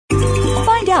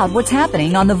Find out what's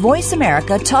happening on the Voice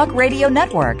America Talk Radio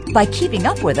Network by keeping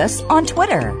up with us on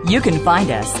Twitter. You can find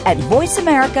us at Voice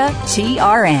America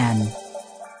TRN.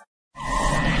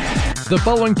 The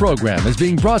following program is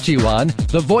being brought to you on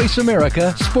the Voice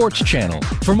America Sports Channel.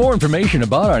 For more information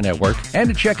about our network and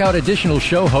to check out additional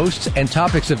show hosts and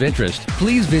topics of interest,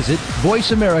 please visit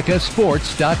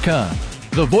voiceamericasports.com.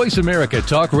 The Voice America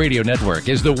Talk Radio Network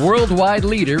is the worldwide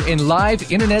leader in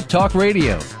live Internet talk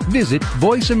radio. Visit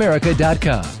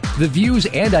voiceamerica.com. The views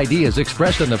and ideas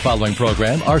expressed on the following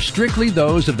program are strictly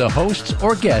those of the hosts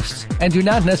or guests and do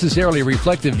not necessarily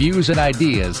reflect the views and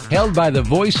ideas held by the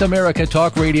Voice America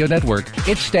Talk Radio Network,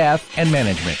 its staff, and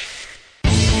management.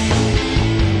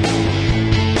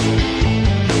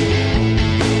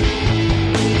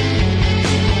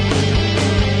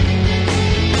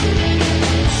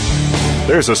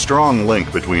 There's a strong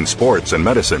link between sports and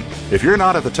medicine. If you're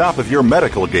not at the top of your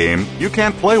medical game, you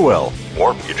can't play well,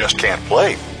 or you just can't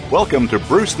play. Welcome to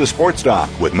Bruce the Sports Doc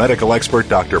with medical expert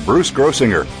Dr. Bruce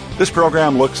Grossinger. This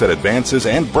program looks at advances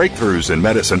and breakthroughs in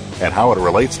medicine and how it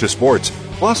relates to sports.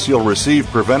 Plus, you'll receive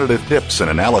preventative tips and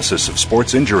analysis of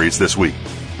sports injuries this week.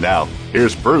 Now,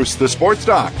 here's Bruce the Sports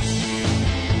Doc.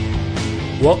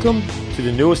 Welcome to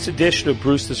the newest edition of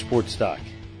Bruce the Sports Doc.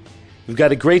 We've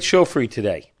got a great show for you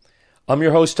today. I'm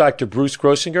your host, Dr. Bruce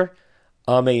Grossinger.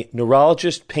 I'm a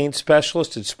neurologist, pain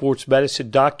specialist, and sports medicine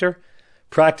doctor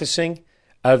practicing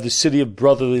out of the city of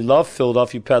brotherly love,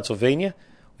 Philadelphia, Pennsylvania.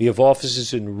 We have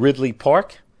offices in Ridley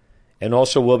Park and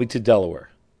also Wilmington,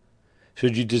 Delaware.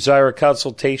 Should you desire a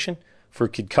consultation for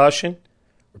concussion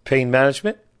or pain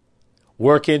management,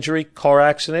 work injury, car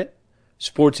accident,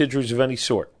 sports injuries of any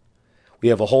sort, we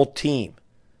have a whole team.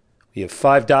 We have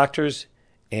 5 doctors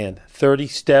and 30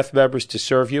 staff members to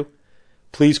serve you.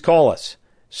 Please call us,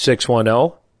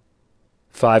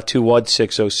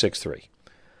 610-521-6063.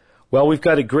 Well, we've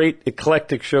got a great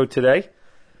eclectic show today.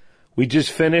 We just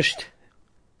finished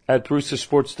at Bruce the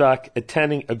Sports Doc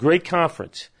attending a great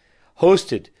conference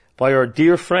hosted by our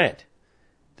dear friend,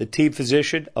 the team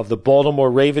physician of the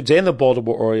Baltimore Ravens and the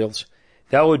Baltimore Orioles.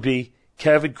 That would be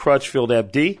Kevin Crutchfield,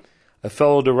 MD, a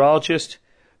fellow neurologist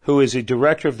who is a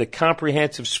director of the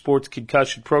Comprehensive Sports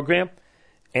Concussion Program.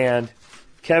 And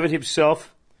Kevin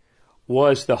himself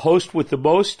was the host with the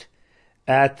most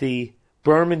at the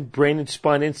Berman Brain and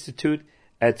Spine Institute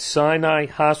at Sinai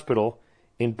Hospital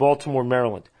in Baltimore,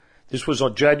 Maryland. This was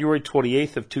on January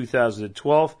 28th of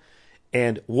 2012,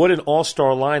 and what an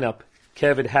all-star lineup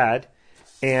Kevin had.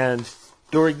 And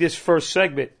during this first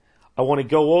segment, I want to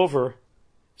go over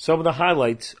some of the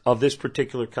highlights of this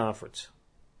particular conference.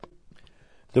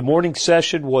 The morning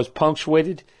session was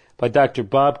punctuated by Dr.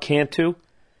 Bob Cantu,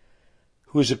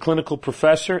 who is a clinical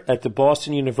professor at the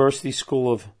Boston University School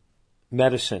of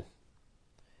Medicine.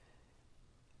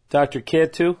 Dr.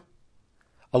 Cantu,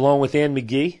 along with Ann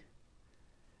McGee,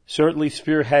 certainly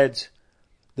spearheads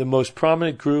the most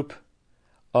prominent group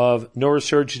of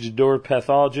neurosurgeons and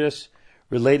neuropathologists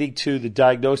relating to the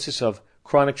diagnosis of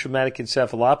chronic traumatic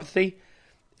encephalopathy,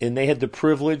 and they had the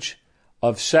privilege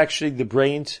of sectioning the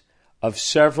brains of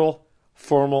several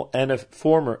former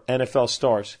NFL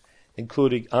stars,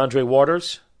 including Andre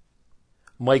Waters,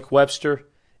 Mike Webster,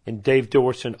 and Dave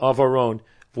Dorson of our own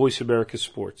Voice America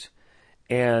Sports.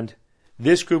 And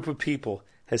this group of people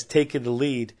has taken the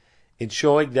lead in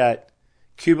showing that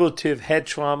cumulative head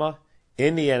trauma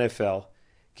in the NFL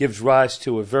gives rise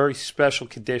to a very special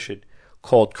condition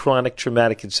called chronic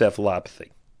traumatic encephalopathy.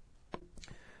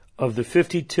 Of the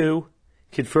 52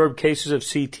 confirmed cases of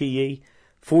CTE,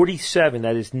 47,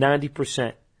 that is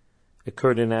 90%,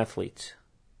 occurred in athletes.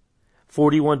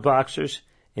 41 boxers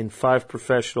and 5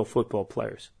 professional football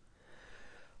players.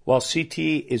 While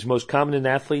CTE is most common in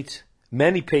athletes,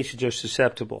 many patients are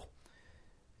susceptible,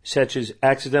 such as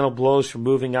accidental blows from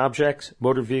moving objects,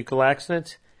 motor vehicle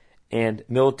accidents, and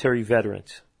military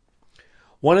veterans.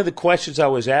 One of the questions I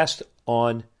was asked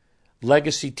on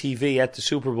Legacy TV at the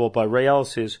Super Bowl by Ray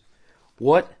Ellis is,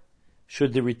 what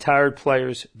should the retired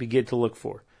players begin to look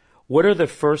for? What are the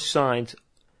first signs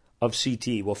of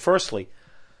CTE? Well, firstly,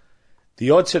 the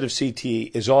onset of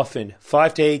CTE is often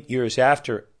 5 to 8 years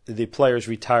after the players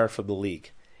retire from the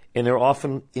league, and they're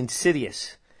often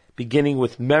insidious, beginning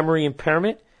with memory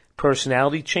impairment,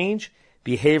 personality change,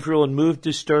 behavioral and mood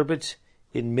disturbance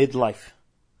in midlife.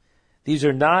 These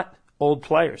are not old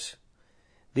players.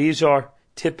 These are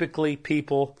typically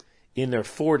people in their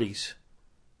 40s.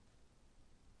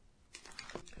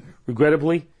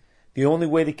 Regrettably, the only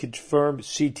way to confirm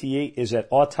CTE is at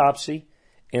autopsy,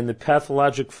 and the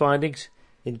pathologic findings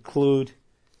include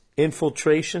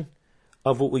infiltration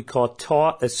of what we call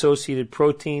Tau-associated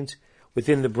proteins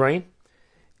within the brain,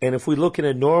 And if we look at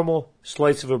a normal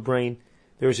slice of a brain,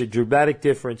 there's a dramatic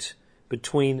difference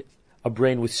between a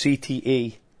brain with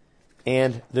CTE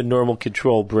and the normal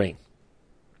control brain.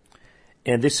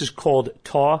 And this is called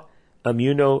TAW,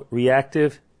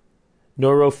 immunoreactive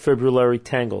neurofibrillary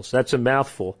tangles. That's a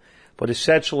mouthful, but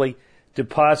essentially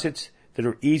deposits that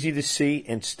are easy to see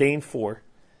and stain for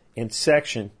and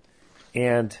section.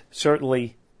 And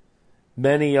certainly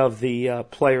many of the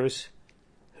players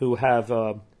who have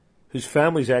whose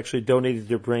families actually donated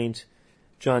their brains,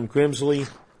 John Grimsley,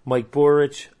 Mike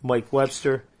Borich, Mike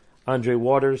Webster, Andre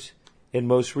Waters, and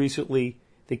most recently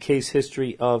the case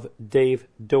history of Dave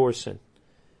Dorson,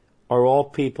 are all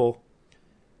people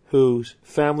whose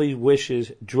family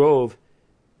wishes drove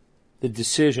the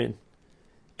decision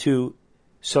to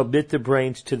submit the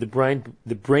brains to the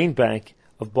brain bank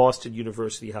of Boston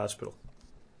University Hospital.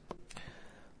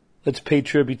 Let's pay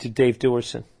tribute to Dave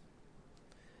Dorson.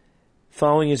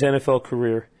 Following his NFL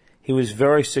career, he was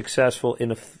very successful in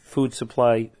the food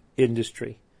supply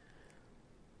industry,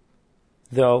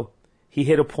 though he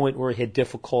hit a point where he had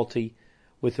difficulty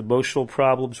with emotional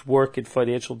problems, work, and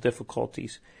financial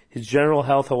difficulties. His general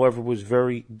health, however, was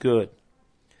very good.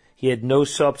 He had no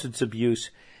substance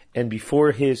abuse, and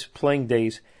before his playing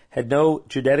days, had no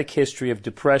genetic history of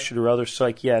depression or other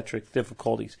psychiatric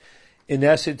difficulties. In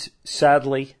essence,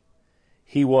 sadly,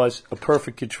 he was a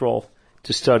perfect control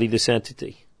to study this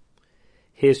entity.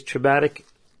 His traumatic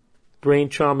brain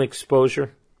trauma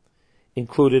exposure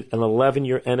included an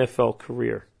 11-year NFL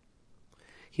career.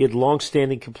 He had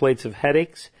long-standing complaints of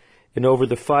headaches, and over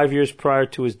the 5 years prior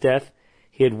to his death,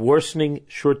 he had worsening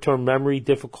short-term memory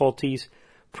difficulties,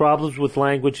 problems with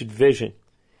language and vision,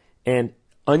 and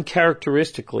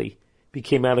uncharacteristically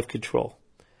became out of control.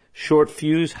 Short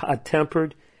fuse,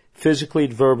 hot-tempered, physically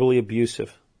and verbally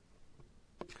abusive.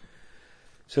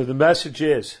 So the message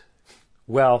is,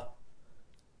 well,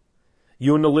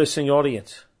 you and the listening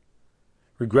audience,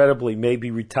 regrettably, may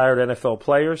be retired NFL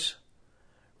players,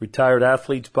 retired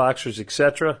athletes, boxers,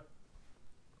 etc.,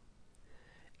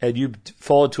 and you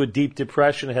fall into a deep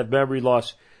depression and have memory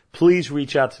loss, please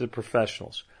reach out to the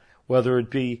professionals, whether it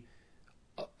be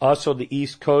us on the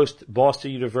East Coast,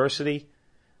 Boston University,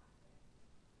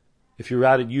 if you're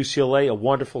out at UCLA, a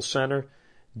wonderful center,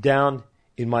 down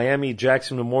in Miami,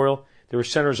 Jackson Memorial, there are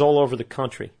centers all over the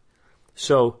country.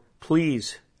 So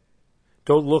please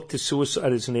don't look to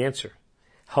suicide as an answer.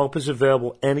 Help is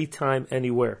available anytime,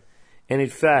 anywhere. And in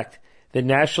fact, the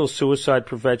National Suicide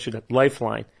Prevention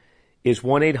Lifeline is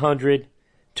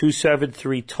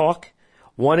 1-800-273-TALK,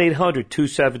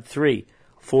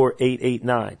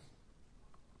 1-800-273-4889.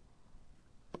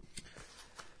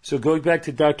 So going back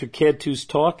to Dr. Cantu's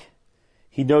talk,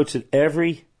 he notes that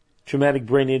every traumatic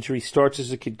brain injury starts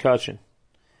as a concussion.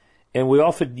 And we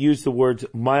often use the words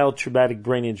mild traumatic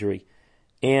brain injury.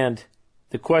 And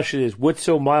the question is, what's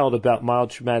so mild about mild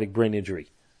traumatic brain injury?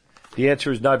 The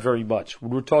answer is not very much.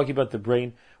 When we're talking about the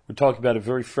brain, we're talking about a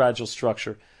very fragile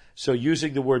structure. So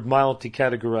using the word mild to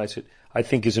categorize it, I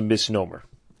think, is a misnomer.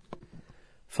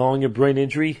 Following a brain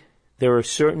injury, there are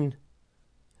certain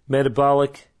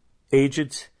metabolic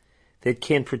agents that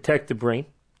can protect the brain.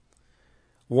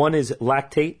 One is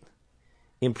lactate,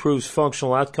 improves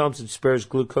functional outcomes and spares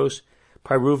glucose.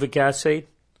 Pyruvic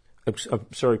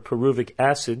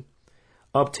acid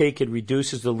uptake and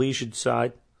reduces the lesion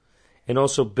side, and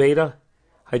also beta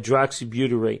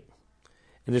hydroxybutyrate.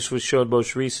 And this was shown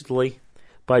most recently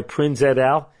by Prinz et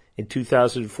al. In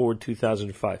 2004 and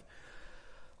 2005.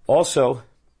 Also,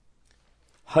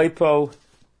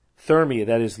 hypothermia,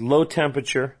 that is low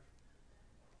temperature,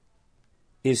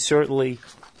 is certainly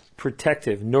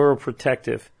protective,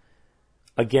 neuroprotective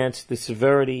against the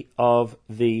severity of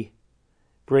the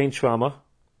brain trauma.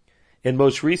 And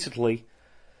most recently,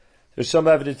 there's some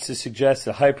evidence to suggest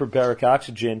that hyperbaric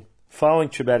oxygen following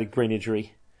traumatic brain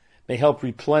injury may help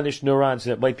replenish neurons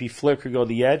that might be flickering on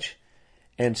the edge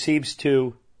and seems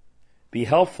to be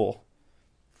helpful.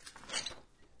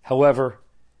 However,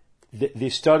 the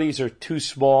studies are too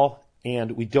small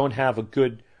and we don't have a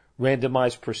good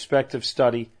randomized prospective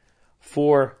study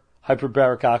for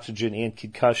hyperbaric oxygen and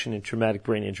concussion and traumatic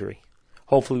brain injury.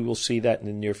 Hopefully we'll see that in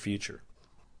the near future.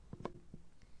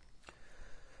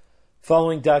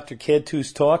 Following Dr.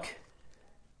 Cantu's talk,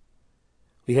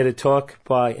 we had a talk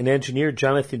by an engineer,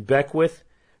 Jonathan Beckwith,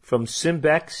 from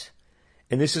Simbex,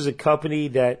 and this is a company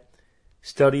that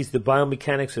studies the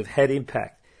biomechanics of head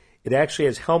impact. It actually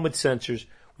has helmet sensors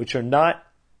which are not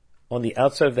on the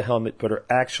outside of the helmet but are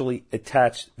actually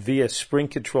attached via spring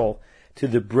control to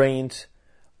the brains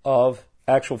of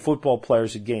actual football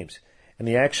players at games. And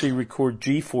they actually record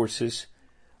G-forces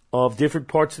of different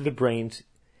parts of the brains,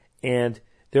 and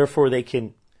therefore they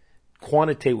can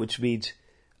quantitate, which means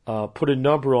put a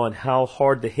number on how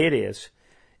hard the hit is.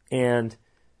 And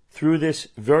through this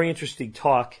very interesting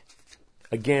talk,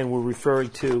 again, we're referring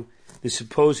to the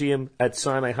symposium at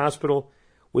Sinai Hospital,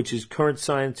 which is Current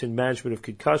Science and Management of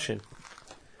Concussion.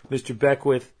 Mr.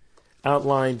 Beckwith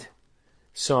outlined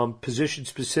some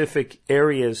position-specific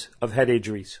areas of head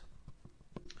injuries.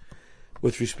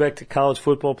 With respect to college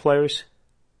football players,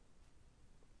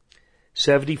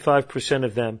 75%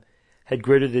 of them had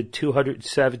greater than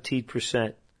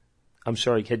 217%.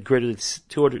 Had greater than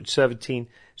 217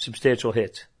 substantial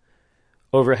hits.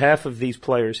 Over half of these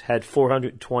players had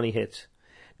 420 hits.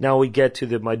 Now we get to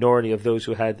the minority of those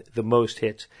who had the most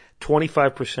hits.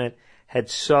 25% had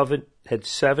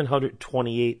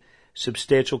 728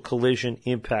 substantial collision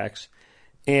impacts,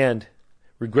 and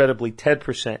regrettably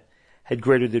 10% had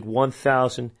greater than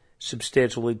 1,000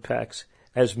 substantial impacts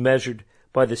as measured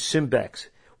by the SIMBEX.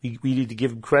 We need to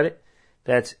give them credit.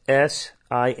 That's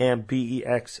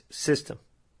SIMBEX system.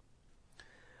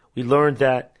 We learned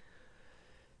that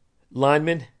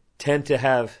linemen tend to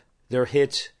have their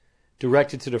hits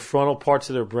directed to the frontal parts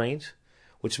of their brains,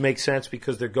 which makes sense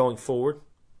because they're going forward.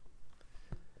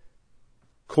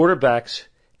 Quarterbacks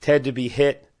tend to be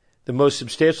hit, the most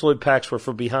substantial impacts were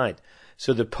from behind.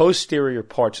 So the posterior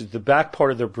parts, the back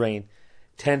part of their brain,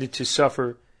 tended to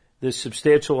suffer this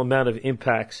substantial amount of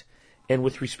impacts. And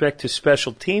with respect to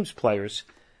special teams players,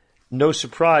 no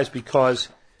surprise, because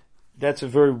that's a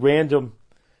very random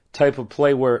type of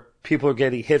play where people are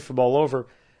getting hit from all over.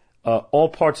 All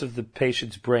parts of the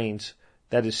patient's brains,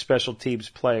 that is special teams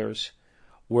players,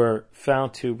 were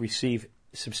found to receive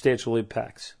substantial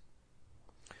impacts.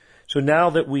 So now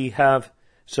that we have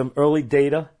some early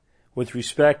data with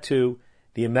respect to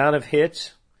the amount of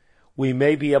hits, we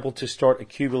may be able to start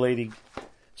accumulating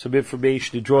some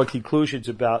information to draw conclusions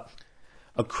about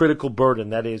a critical burden.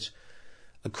 That is,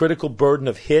 a critical burden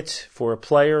of hits for a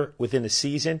player within a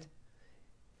season.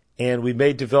 And we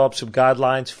may develop some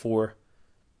guidelines for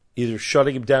either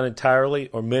shutting him down entirely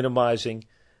or minimizing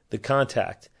the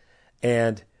contact.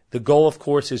 And the goal, of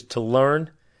course, is to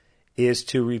learn, is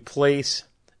to replace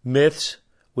myths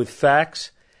with facts,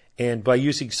 and by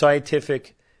using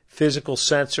scientific physical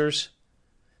sensors,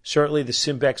 certainly the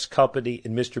SIMBEX company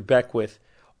and Mr. Beckwith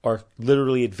are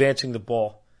literally advancing the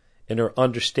ball in our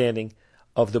understanding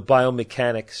of the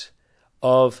biomechanics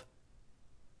of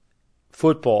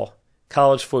football,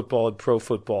 college football and pro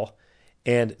football.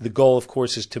 And the goal, of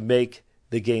course, is to make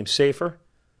the game safer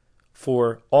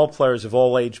for all players of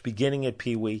all age, beginning at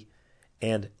Pee Wee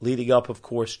and leading up, of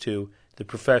course, to the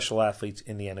professional athletes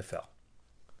in the NFL.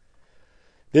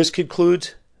 This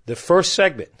concludes the first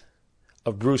segment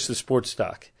of Bruce the Sports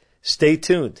Doc. Stay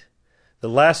tuned. The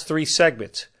last three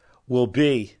segments will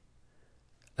be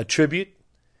a tribute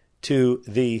to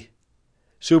the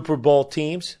Super Bowl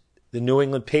teams, the New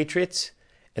England Patriots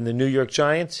and the New York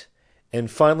Giants, and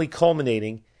finally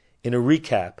culminating in a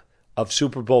recap of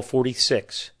Super Bowl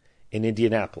 46 in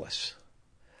Indianapolis.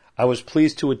 I was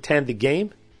pleased to attend the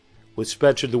game with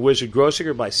Spencer the Wizard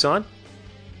Grossinger, my son,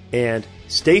 and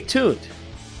stay tuned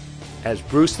as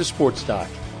Bruce the Sports Doc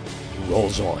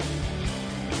rolls on.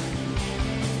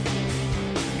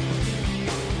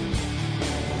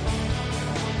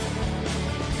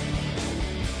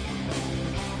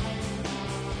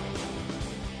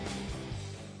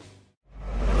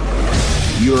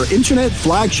 Your internet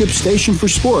flagship station for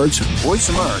sports, Voice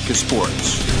America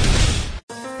Sports.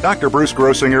 Dr. Bruce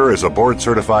Grossinger is a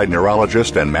board-certified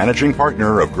neurologist and managing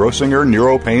partner of Grossinger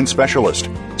Neuropain Specialist,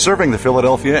 serving the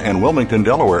Philadelphia and Wilmington,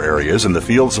 Delaware areas in the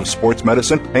fields of sports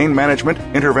medicine, pain management,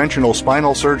 interventional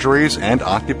spinal surgeries, and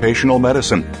occupational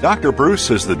medicine. Dr.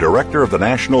 Bruce is the director of the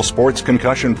National Sports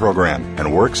Concussion Program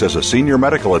and works as a senior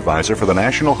medical advisor for the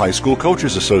National High School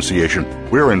Coaches Association.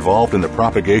 We're involved in the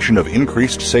propagation of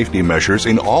increased safety measures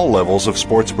in all levels of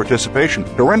sports participation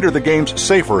to render the games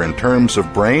safer in terms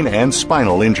of brain and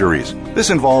spinal injuries. This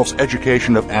involves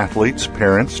education of athletes,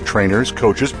 parents, trainers,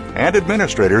 coaches, and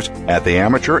administrators at the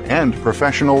amateur and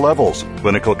professional levels.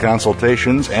 Clinical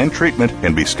consultations and treatment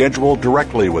can be scheduled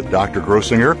directly with Dr.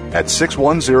 Grossinger at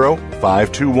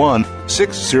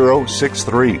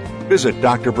 610-521-6063. Visit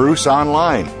Dr. Bruce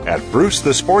online at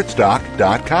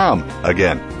brucethesportsdoc.com.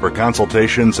 Again, for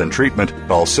consultations and treatment,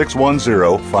 call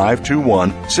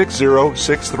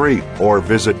 610-521-6063 or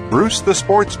visit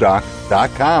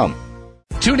brucethesportsdoc.com.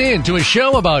 Tune in to a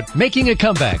show about making a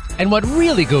comeback and what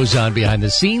really goes on behind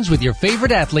the scenes with your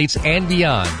favorite athletes and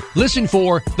beyond. Listen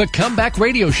for The Comeback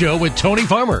Radio Show with Tony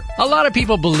Farmer. A lot of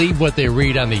people believe what they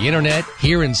read on the internet,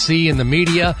 hear and see in the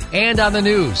media, and on the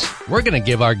news. We're going to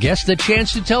give our guests the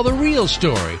chance to tell the real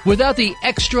story without the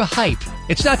extra hype.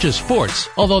 It's not just sports,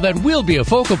 although that will be a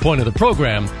focal point of the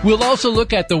program. We'll also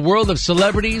look at the world of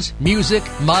celebrities, music,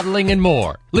 modeling, and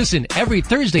more. Listen every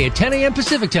Thursday at 10 a.m.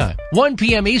 Pacific Time, 1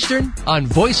 p.m. Eastern on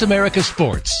Voice America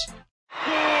Sports.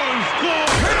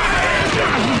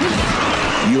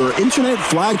 Your internet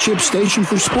flagship station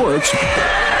for sports.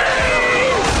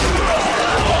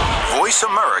 Voice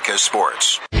America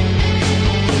Sports.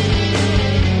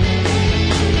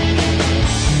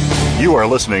 You are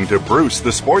listening to Bruce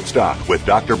the Sports Doc with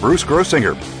Dr. Bruce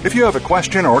Grossinger. If you have a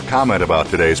question or comment about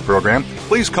today's program,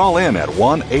 please call in at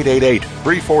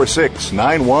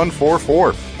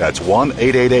 1-888-346-9144. That's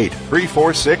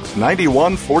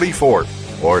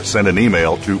 1-888-346-9144. Or send an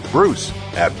email to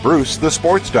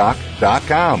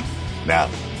bruce@brucethesportsdoc.com. Now,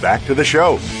 back to the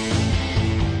show.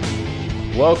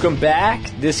 Welcome back.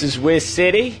 This is Wiz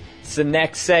City. It's the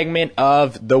next segment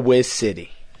of the Wiz City.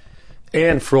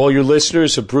 And for all your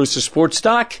listeners of Bruce the Sports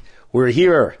Doc, we're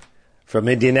here from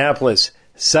Indianapolis,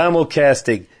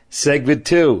 simulcasting segment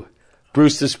 2,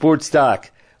 Bruce the Sports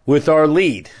Doc, with our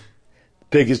lead,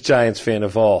 biggest Giants fan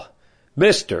of all,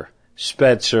 Mr.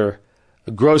 Spencer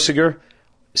Grossinger.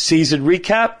 Season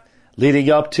recap leading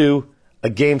up to a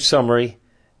game summary,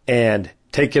 and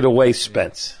take it away,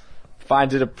 Spence.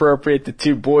 Find it appropriate the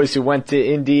two boys who went to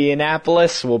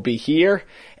Indianapolis will be here.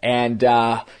 And,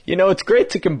 it's great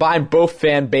to combine both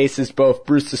fan bases, both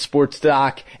Bruce the Sports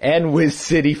Doc and Wiz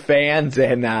City fans,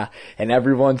 and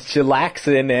everyone's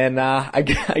chillaxing. And, I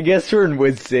guess we're in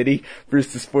Wiz City.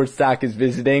 Bruce the Sports Doc is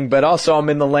visiting, but also I'm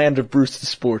in the land of Bruce the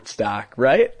Sports Doc,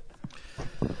 right?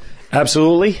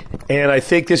 Absolutely. And I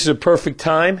think this is a perfect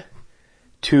time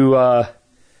to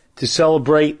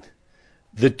celebrate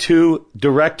the two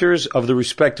directors of the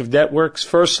respective networks.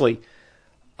 Firstly,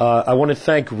 I want to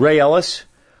thank Ray Ellis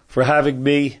for having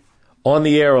me on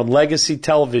the air on Legacy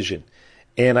Television.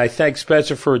 And I thank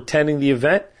Spencer for attending the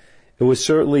event. It was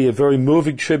certainly a very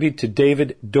moving tribute to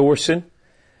David Dorson,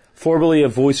 formerly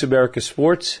of Voice America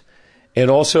Sports, and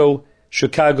also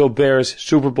Chicago Bears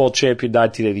Super Bowl champion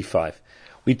 1985.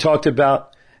 We talked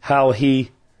about how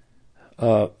he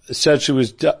essentially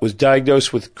was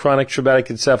diagnosed with chronic traumatic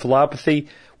encephalopathy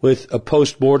with a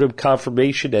post-mortem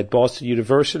confirmation at Boston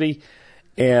University,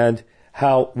 and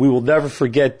how we will never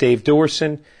forget Dave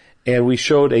Dorson, and we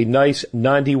showed a nice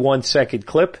 91-second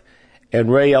clip, and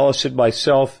Ray Ellis and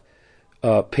myself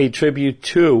paid tribute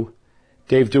to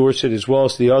Dave Dorson as well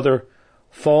as the other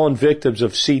fallen victims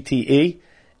of CTE,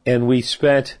 and we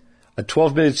spent a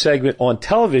 12-minute segment on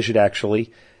television,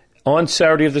 actually, on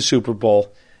Saturday of the Super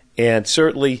Bowl, and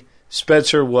certainly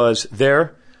Spencer was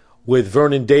there with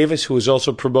Vernon Davis, who was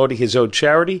also promoting his own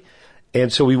charity.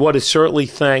 And so I want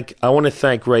to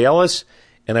thank Ray Ellis,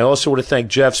 and I also want to thank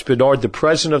Jeff Spinard, the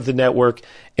president of the network,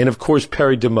 and of course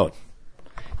Perry Damone.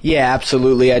 Yeah,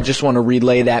 absolutely. I just want to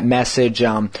relay that message.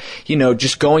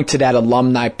 Just going to that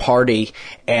alumni party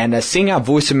and seeing how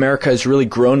Voice America has really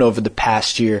grown over the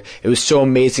past year. It was so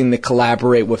amazing to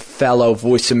collaborate with fellow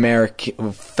Voice America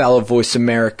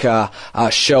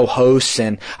show hosts,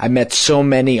 and I met so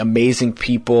many amazing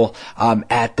people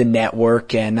at the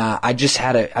network, and I just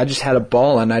had a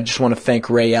ball. And I just want to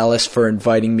thank Ray Ellis for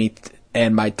inviting me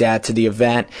and my dad to the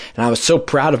event, and I was so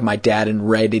proud of my dad and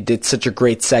Ray. They did such a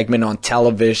great segment on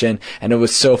television, and it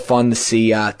was so fun to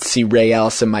see Ray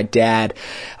Ellis and my dad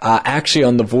actually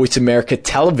on the Voice America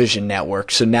television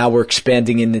network. So now we're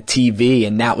expanding into TV,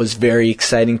 and that was very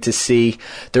exciting to see.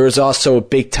 There was also a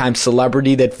big-time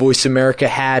celebrity that Voice America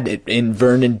had in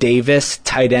Vernon Davis,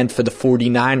 tight end for the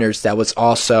 49ers, that was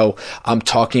also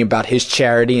talking about his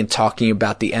charity and talking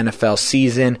about the NFL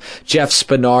season. Jeff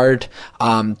Spinard,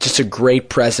 just a great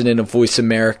president of Voice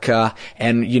America,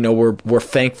 and we're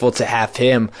thankful to have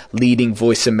him leading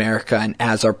Voice America and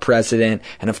as our president.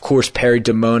 And of course, Perry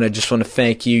Damone, I just want to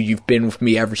thank you. You've been with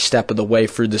me every step of the way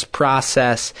through this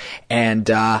process, and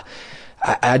I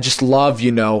just love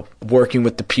working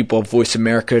with the people of Voice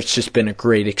America. It's just been a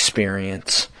great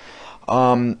experience.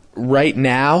 Right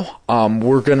now,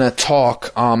 we're going to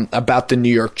talk about the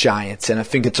New York Giants, and I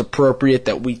think it's appropriate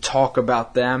that we talk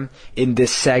about them in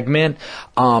this segment.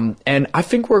 And I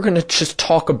think we're going to just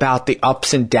talk about the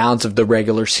ups and downs of the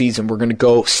regular season. We're going to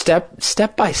go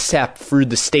step by step through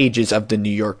the stages of the New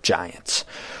York Giants.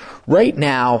 Right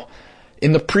now,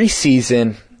 in the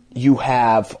preseason, you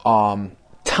have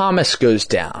Thomas goes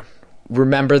down.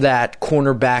 Remember that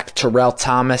cornerback Terrell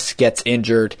Thomas gets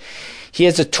injured. He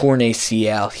has a torn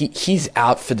ACL. He's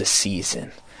out for the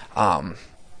season.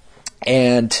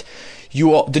 And,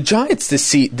 The Giants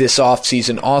this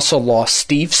offseason also lost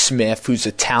Steve Smith, who's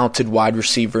a talented wide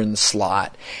receiver in the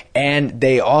slot, and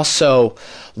they also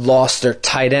lost their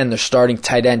tight end, their starting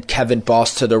tight end, Kevin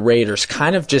Boss, to the Raiders.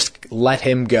 Kind of just let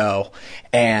him go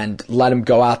and let him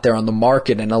go out there on the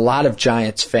market. And a lot of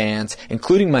Giants fans,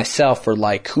 including myself, are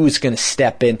like, who's going to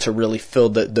step in to really fill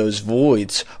those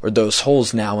voids or those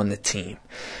holes now in the team?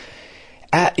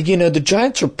 The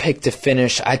Giants were picked to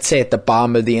finish, I'd say, at the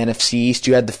bottom of the NFC East.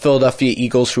 You had the Philadelphia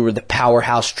Eagles, who were the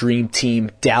powerhouse dream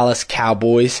team, Dallas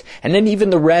Cowboys, and then even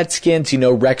the Redskins.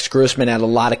 Rex Grossman had a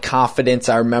lot of confidence.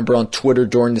 I remember on Twitter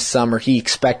during the summer, he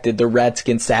expected the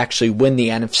Redskins to actually win the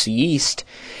NFC East.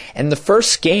 And the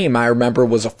first game, I remember,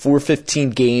 was a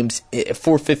 4:15 game at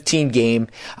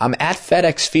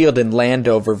FedEx Field in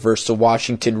Landover versus the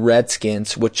Washington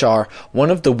Redskins, which are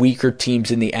one of the weaker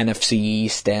teams in the NFC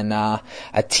East, and a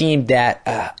team that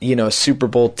a Super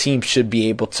Bowl team should be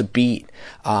able to beat.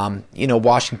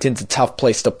 Washington's a tough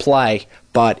place to play,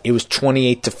 but it was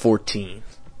 28-14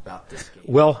 about this game.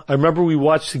 Well, I remember we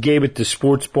watched the game at the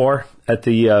sports bar at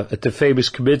the famous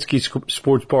Kaminsky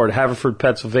Sports Bar in Haverford,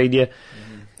 Pennsylvania.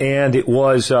 And it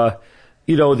was, the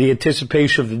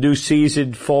anticipation of the new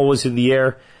season. Fall was in the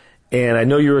air. And I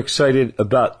know you're excited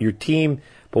about your team,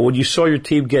 but when you saw your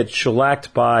team get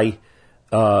shellacked by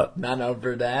none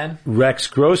other than Rex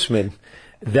Grossman,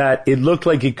 that it looked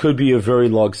like it could be a very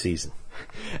long season.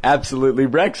 Absolutely.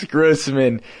 Rex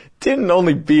Grossman didn't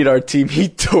only beat our team, he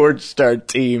torched our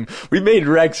team. We made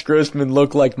Rex Grossman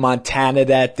look like Montana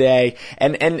that day.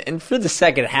 And for the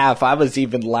second half, I was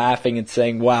even laughing and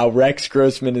saying, wow, Rex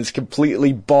Grossman is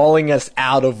completely bawling us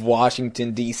out of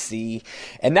Washington, D.C.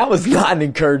 And that was not an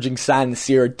encouraging sign to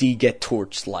see our D get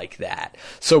torched like that.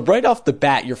 So right off the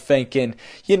bat, you're thinking,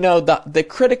 the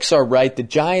critics are right. The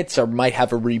Giants might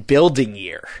have a rebuilding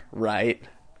year, right?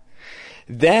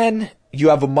 Then you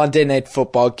have a Monday Night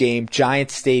Football game,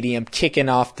 Giants Stadium, kicking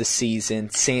off the season,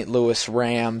 St. Louis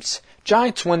Rams.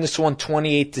 Giants win this one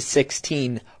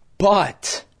 28-16,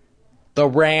 but the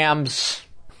Rams,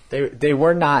 they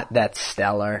were not that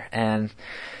stellar, and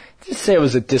just say it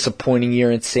was a disappointing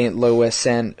year in St. Louis.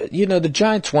 And, the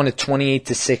Giants won it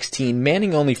 28-16.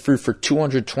 Manning only threw for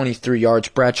 223 yards,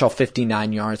 Bradshaw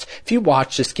 59 yards. If you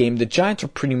watch this game, the Giants were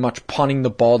pretty much punting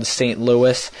the ball to St.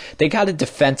 Louis. They got a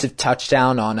defensive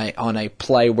touchdown on a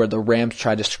play where the Rams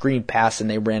tried to screen pass and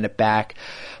they ran it back.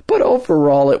 But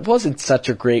overall, it wasn't such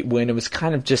a great win. It was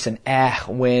kind of just an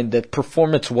win. The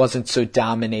performance wasn't so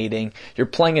dominating. You're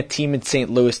playing a team in St.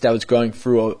 Louis that was going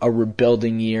through a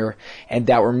rebuilding year and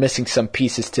that were missing some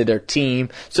pieces to their team.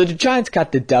 So the Giants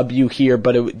got the W here,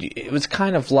 but it was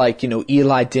kind of like,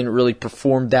 Eli didn't really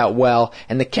perform that well,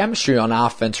 and the chemistry on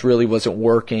offense really wasn't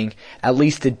working. At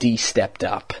least the D stepped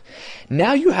up.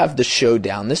 Now you have the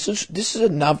showdown. This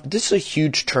is a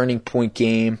huge turning point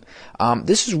game.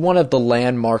 This is one of the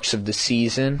landmarks of the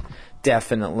season,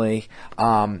 definitely.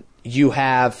 You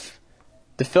have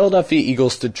the Philadelphia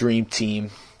Eagles, the dream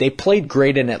team. They played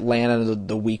great in Atlanta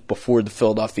the week before the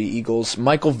Philadelphia Eagles.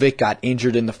 Michael Vick got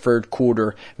injured in the third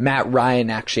quarter. Matt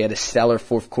Ryan actually had a stellar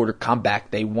fourth quarter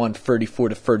comeback. They won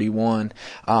 34-31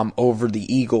 over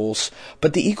the Eagles.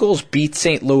 But the Eagles beat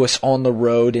St. Louis on the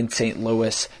road in St.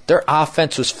 Louis. Their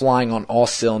offense was flying on all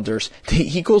cylinders. The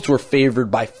Eagles were favored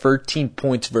by 13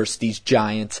 points versus these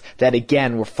Giants that,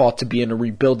 again, were thought to be in a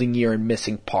rebuilding year and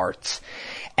missing parts.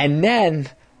 And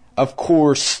then, of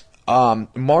course,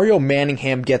 Mario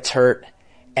Manningham gets hurt,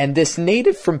 and this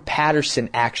native from Patterson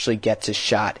actually gets a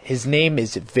shot. His name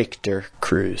is Victor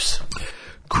Cruz.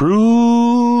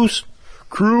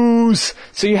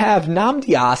 So you have Nnamdi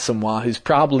Asomugha, who's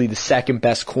probably the second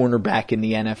best cornerback in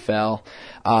the NFL.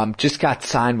 Just got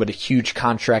signed with a huge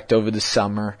contract over the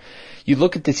summer. You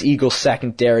look at this Eagles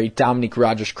secondary, Dominique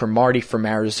Rodgers-Cromartie from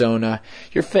Arizona.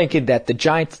 You're thinking that the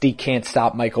Giants D can't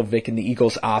stop Michael Vick and the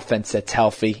Eagles offense that's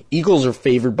healthy. Eagles are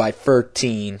favored by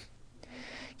 13.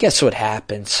 Guess what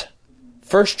happens?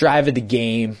 First drive of the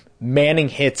game, Manning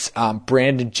hits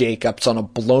Brandon Jacobs on a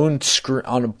blown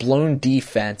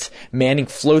defense. Manning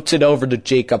floats it over to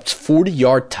Jacobs,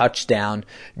 40-yard touchdown.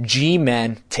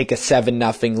 G-men take a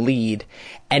 7-0 lead.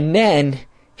 And then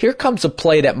here comes a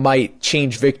play that might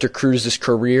change Victor Cruz's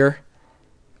career.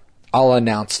 I'll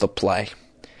announce the play.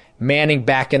 Manning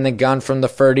back in the gun from the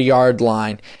 30-yard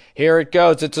line. Here it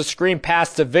goes. It's a screen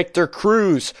pass to Victor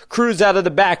Cruz. Cruz out of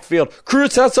the backfield.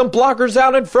 Cruz has some blockers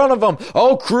out in front of him.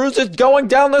 Oh, Cruz is going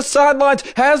down the sidelines.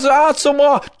 Has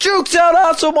Asomugha. Jukes out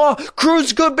Asomugha.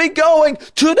 Cruz could be going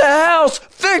to the house.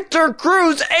 Victor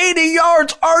Cruz, 80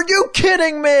 yards. Are you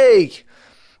kidding me?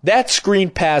 That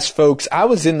screen pass, folks, I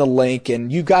was in the link,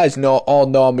 and you guys all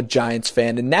know I'm a Giants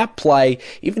fan. And that play,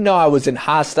 even though I was in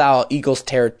hostile Eagles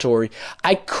territory,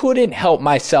 I couldn't help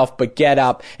myself but get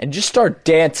up and just start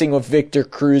dancing with Victor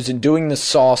Cruz and doing the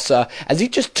salsa as he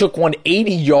just took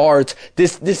 180 yards.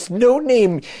 This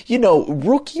no-name,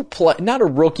 rookie play, not a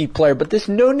rookie player, but this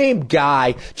no-name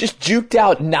guy just juked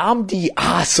out Nnamdi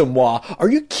Asomugha.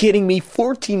 Are you kidding me?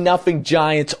 14-0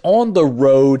 Giants on the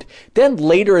road. Then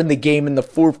later in the game, in the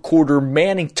fourth quarter,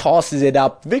 Manning tosses it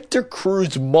up. Victor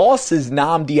Cruz mosses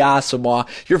Nnamdi Asomugha.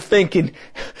 You're thinking,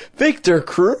 Victor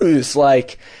Cruz,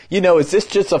 is this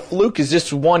just a fluke? Is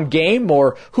this one game?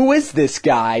 Or who is this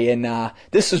guy? And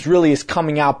this is really his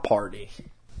coming out party.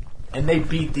 And they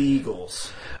beat the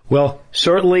Eagles. Well,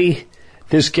 certainly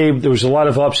this game, there was a lot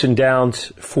of ups and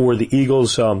downs for the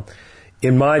Eagles.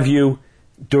 In my view,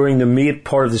 during the mid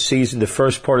part of the season, the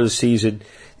first part of the season,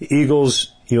 the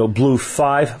Eagles blew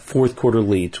 5 fourth-quarter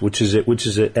leads, which is an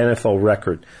NFL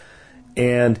record.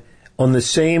 And in the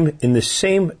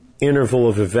same interval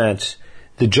of events,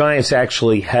 the Giants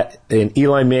actually had, and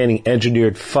Eli Manning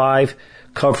engineered 5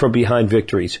 come-from-behind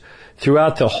victories.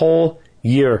 Throughout the whole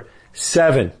year,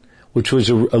 7, which was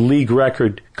a league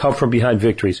record, come-from-behind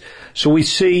victories. So we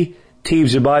see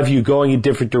teams, in my view, going in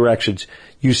different directions.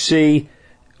 You see,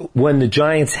 when the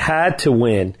Giants had to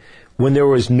win, when there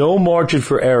was no margin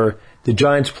for error, the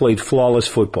Giants played flawless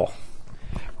football.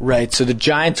 Right, so the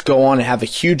Giants go on and have a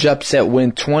huge upset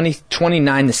win,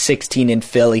 29-16 in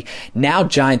Philly. Now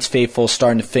Giants faithful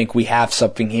starting to think we have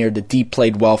something here. The D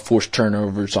played well, forced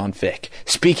turnovers on Vic.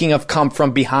 Speaking of come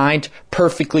from behind,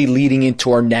 perfectly leading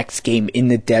into our next game in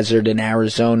the desert in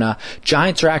Arizona.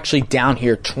 Giants are actually down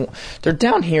here. They're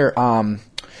down here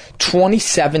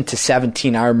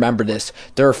 27-17. I remember this.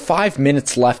 There are 5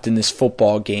 minutes left in this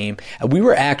football game, and we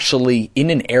were actually in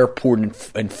an airport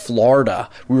in Florida.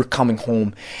 We were coming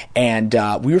home, and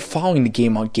we were following the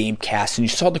game on Gamecast, and you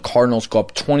saw the Cardinals go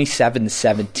up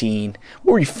 27-17.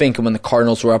 What were you thinking when the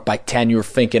Cardinals were up by 10? You were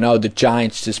thinking, oh, the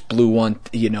Giants just blew one,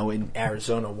 in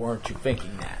Arizona. Weren't you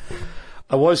thinking that?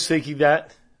 I was thinking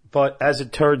that, but as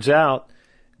it turns out,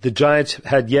 the Giants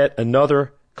had yet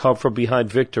another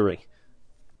come-from-behind victory.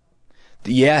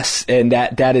 Yes, and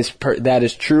that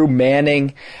is true.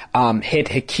 Manning hit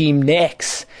Hakeem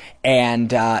Nicks, and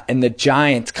the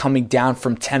Giants, coming down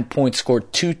from 10 points,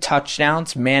 scored 2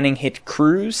 touchdowns. Manning hit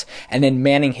Cruz, and then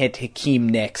Manning hit Hakeem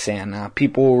Nicks. And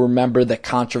people will remember the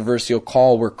controversial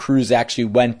call where Cruz actually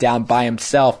went down by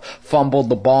himself, fumbled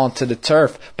the ball into the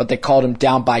turf, but they called him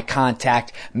down by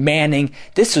contact. Manning,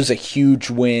 this was a huge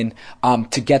win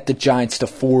to get the Giants to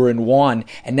 4-1,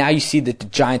 and now you see that the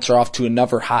Giants are off to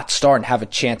another hot start and have a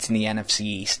chance in the NFC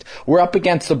East. We're up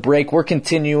against the break. We're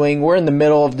continuing. We're in the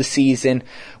middle of the season.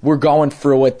 We're going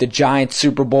through it, the Giants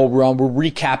Super Bowl run. We're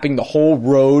recapping the whole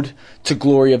road to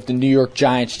glory of the New York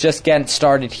Giants. Just getting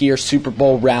started here, Super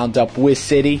Bowl roundup with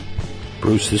City.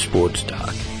 Bruce the Sports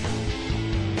Doc.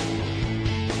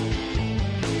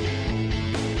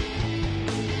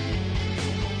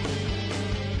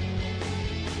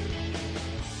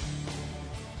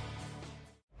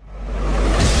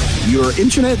 Your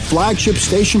internet flagship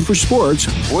station for sports,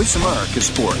 Voice America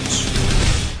Sports.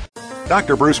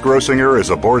 Dr. Bruce Grossinger is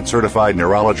a board-certified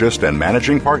neurologist and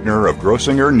managing partner of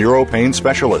Grossinger Neuropain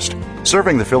Specialist,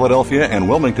 serving the Philadelphia and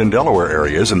Wilmington, Delaware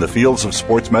areas in the fields of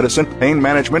sports medicine, pain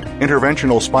management,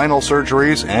 interventional spinal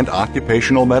surgeries, and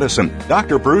occupational medicine.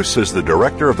 Dr. Bruce is the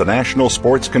director of the National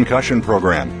Sports Concussion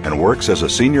Program and works as a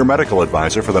senior medical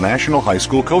advisor for the National High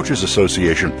School Coaches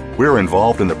Association. We're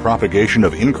involved in the propagation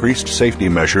of increased safety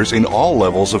measures in all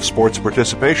levels of sports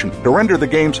participation to render the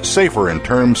games safer in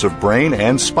terms of brain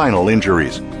and spinal injuries.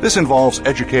 This involves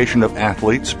education of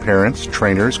athletes, parents,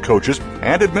 trainers, coaches,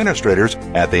 and administrators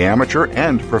at the amateur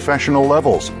and professional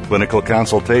levels. Clinical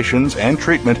consultations and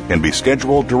treatment can be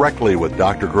scheduled directly with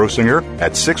Dr. Grossinger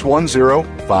at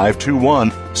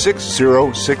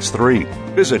 610-521-6063.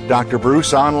 Visit Dr.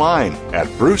 Bruce online at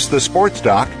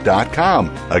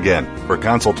brucethesportsdoc.com. Again, for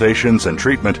consultations and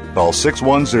treatment, call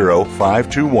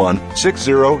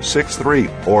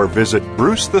 610-521-6063 or visit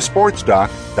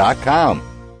brucethesportsdoc.com.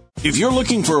 If you're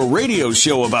looking for a radio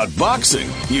show about boxing,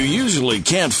 you usually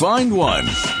can't find one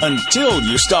until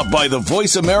you stop by the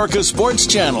Voice America Sports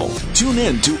Channel. Tune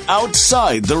in to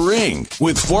Outside the Ring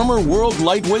with former world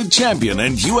lightweight champion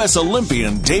and U.S.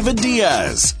 Olympian David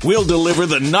Diaz. We'll deliver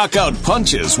the knockout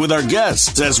punches with our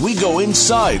guests as we go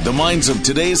inside the minds of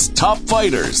today's top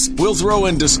fighters. We'll throw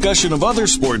in discussion of other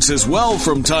sports as well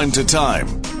from time to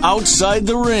time. Outside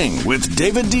the Ring with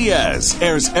David Diaz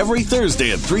airs every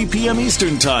Thursday at 3 p.m.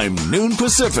 Eastern Time, noon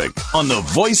Pacific, on the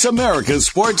Voice America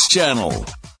Sports Channel.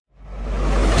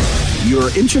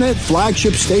 Your internet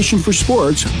flagship station for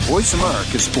sports, Voice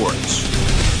America Sports.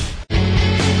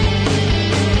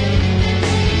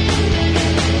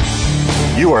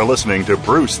 You are listening to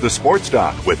Bruce the Sports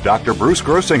Doc with Dr. Bruce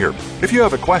Grossinger. If you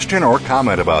have a question or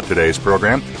comment about today's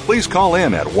program, please call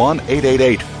in at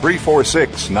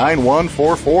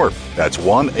 1-888-346-9144. That's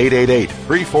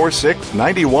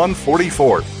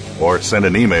 1-888-346-9144. Or send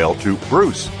an email to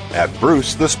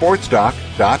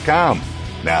bruce@brucethesportsdoc.com.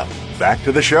 Now, back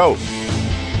to the show.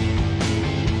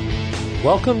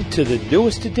 Welcome to the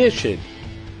newest edition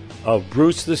of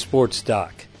Bruce the Sports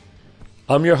Doc.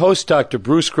 I'm your host, Dr.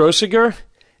 Bruce Grossinger,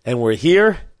 and we're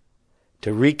here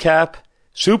to recap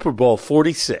Super Bowl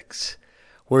 46.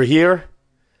 We're here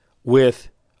with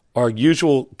our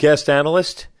usual guest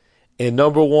analyst and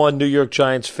number one New York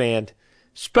Giants fan,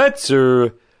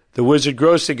 Spencer the Wizard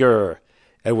Grossinger.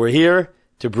 And we're here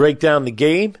to break down the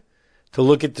game, to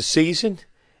look at the season,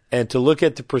 and to look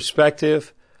at the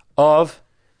perspective of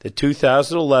the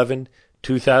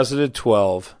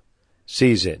 2011-2012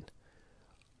 season.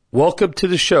 Welcome to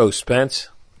the show, Spence.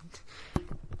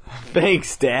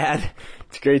 Thanks, Dad.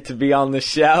 It's great to be on the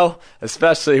show,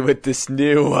 especially with this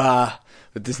new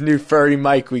furry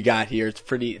mic we got here. It's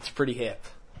pretty hip.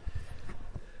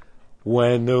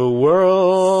 When the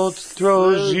world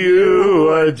throws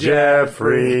you a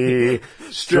Jeffrey,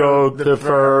 stroke the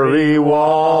furry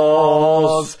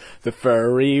walls. The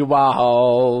furry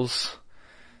walls.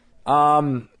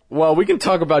 Well, we can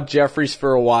talk about Jeffries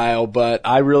for a while, but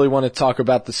I really want to talk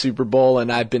about the Super Bowl,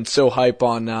 and I've been so hype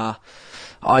on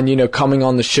coming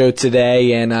on the show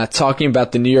today and talking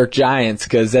about the New York Giants,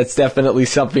 because that's definitely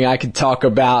something I could talk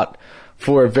about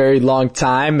for a very long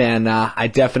time, and I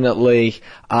definitely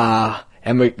I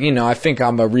think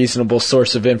I'm a reasonable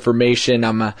source of information.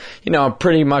 I'm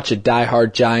pretty much a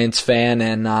diehard Giants fan,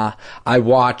 and I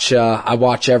watch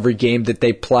every game that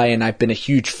they play, and I've been a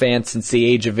huge fan since the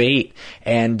age of 8.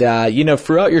 And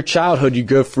throughout your childhood, you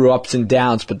go through ups and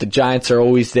downs, but the Giants are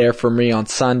always there for me on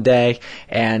Sunday,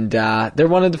 and they're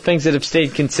one of the things that have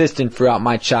stayed consistent throughout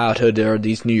my childhood are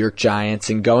these New York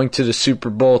Giants. And going to the Super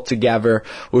Bowl together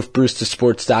with Bruce the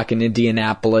Sports Doc in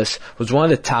Indianapolis was one of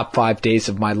the top 5 days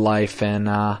of my life. And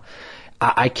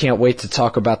I can't wait to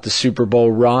talk about the Super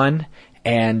Bowl run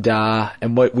and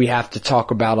what we have to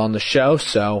talk about on the show.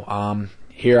 So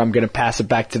here I'm going to pass it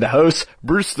back to the host,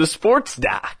 Bruce the Sports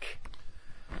Doc.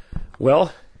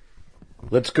 Well,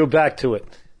 let's go back to it.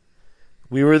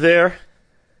 We were there,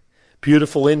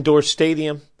 beautiful indoor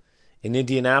stadium in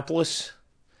Indianapolis.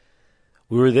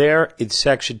 We were there in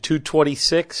section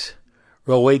 226,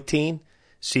 row 18,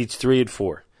 seats 3 and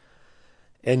 4.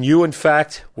 And you, in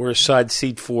fact, were assigned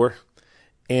seat 4.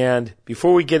 And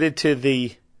before we get into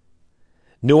the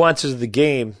nuances of the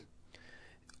game,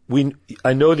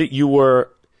 I know that you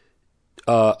were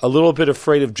a little bit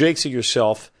afraid of jinxing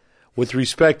yourself with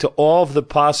respect to all of the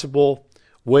possible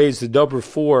ways the number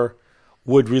 4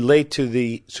 would relate to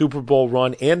the Super Bowl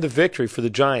run and the victory for the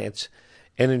Giants.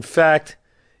 And in fact,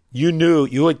 you knew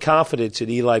you had confidence in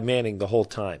Eli Manning the whole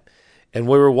time. And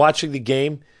when we were watching the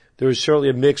game, there was certainly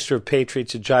a mixture of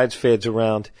Patriots and Giants fans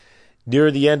around.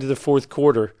 Near the end of the fourth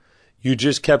quarter, you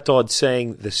just kept on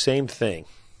saying the same thing.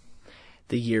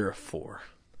 The year of 4.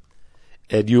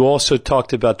 And you also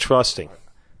talked about trusting.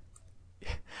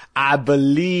 I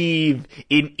believe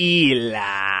in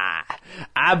Eli.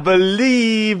 I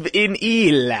believe in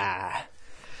Eli.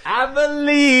 I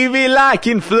believe Eli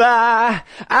can fly.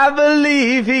 I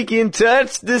believe he can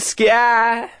touch the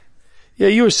sky. Yeah,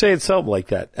 you were saying something like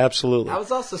that. Absolutely. I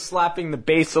was also slapping the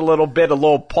bass a little bit, a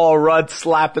little Paul Rudd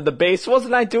slapping the bass.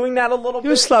 Wasn't I doing that a little bit?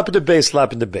 You were slapping the bass,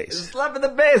 slapping the bass. Slapping the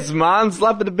bass, man.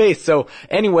 Slapping the bass. So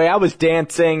anyway, I was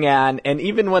dancing, and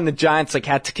even when the Giants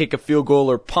had to kick a field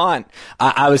goal or punt,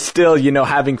 I was still,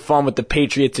 having fun with the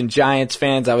Patriots and Giants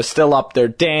fans. I was still up there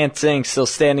dancing, still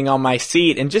standing on my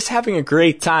seat, and just having a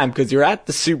great time because you're at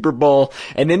the Super Bowl,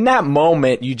 and in that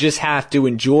moment, you just have to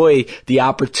enjoy the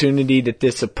opportunity that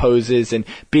this opposes and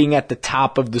being at the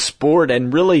top of the sport,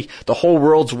 and really the whole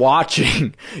world's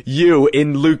watching you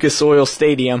in Lucas Oil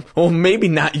Stadium. Well, maybe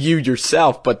not you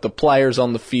yourself, but the players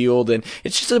on the field, and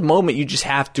it's just a moment you just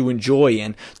have to enjoy.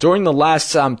 And during the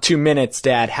last 2 minutes,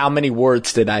 Dad, how many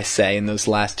words did I say in those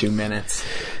last 2 minutes?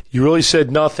 You really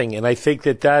said nothing, and I think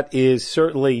that is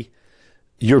certainly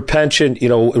your penchant,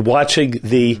 watching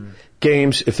the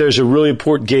games. If there's a really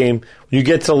important game, when you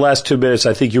get to the last 2 minutes,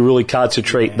 I think you really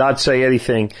concentrate, not say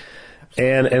anything.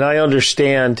 And I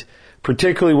understand,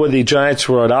 particularly when the Giants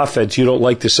were on offense, you don't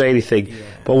like to say anything. Yeah.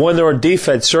 But when they're on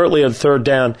defense, certainly on third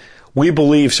down, we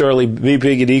believe, certainly me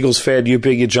being an Eagles fan, you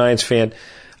being a Giants fan,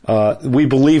 We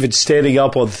believe in standing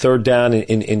up on third down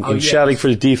and shouting for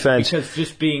the defense. Because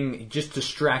just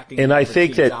distracting. And I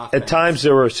think that at times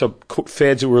there were some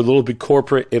fans that were a little bit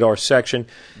corporate in our section.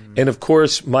 And, of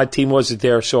course, my team wasn't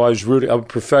there, so I was rooting. I'm a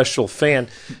professional fan.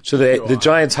 So the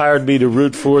Giants hired me to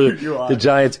root for the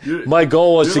Giants. My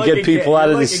goal was to get people out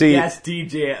of the seat. You're like a guest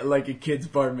DJ at like a kid's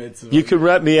bar mitzvah. You can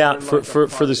rent me out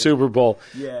for the Super Bowl.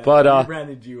 Yeah, but, we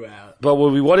rented you out. But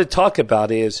what we want to talk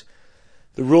about is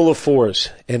the rule of fours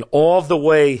and all of the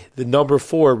way the number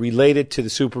 4 related to the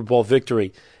Super Bowl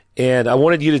victory. And I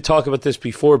wanted you to talk about this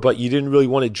before, but you didn't really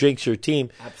want to jinx your team.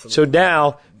 Absolutely. So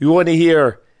now you want to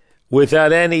hear,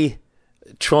 without any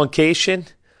truncation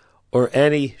or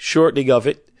any shortening of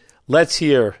it, let's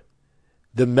hear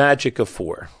the magic of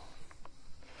 4.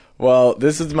 Well,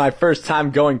 this is my first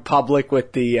time going public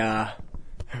with the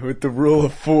rule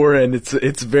of 4, and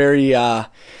it's very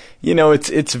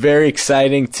it's very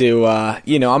exciting to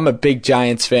I'm a big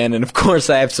Giants fan, and of course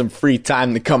I have some free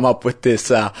time to come up with this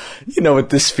with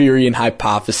this Furian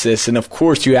hypothesis. And of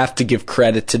course you have to give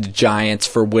credit to the Giants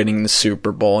for winning the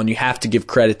Super Bowl, and you have to give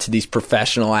credit to these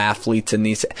professional athletes and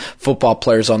these football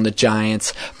players on the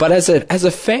Giants. But as a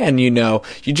fan, you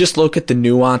just look at the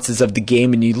nuances of the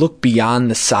game, and you look beyond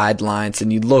the sidelines,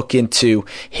 and you look into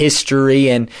history,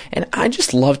 and I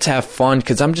just love to have fun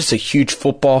because I'm just a huge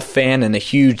football fan and a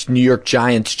huge New York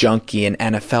Giants junkie and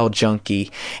NFL junkie,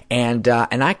 and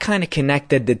I kind of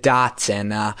connected the dots, and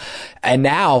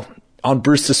now on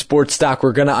Brucethesportsdoc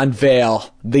we're gonna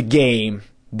unveil the game,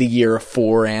 the year of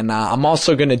 4, and I'm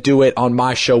also gonna do it on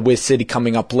my show Wiz City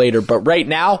coming up later. But right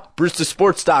now,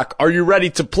 Brucethesportsdoc, are you ready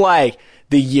to play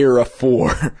the year of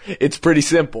 4? It's pretty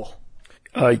simple.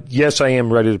 Yes, I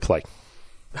am ready to play.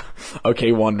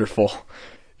 Okay, wonderful.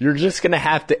 You're just going to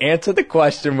have to answer the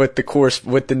question with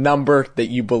the number that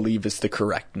you believe is the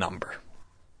correct number.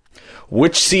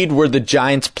 Which seed were the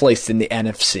Giants placed in the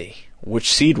NFC?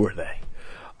 Which seed were they?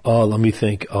 Let me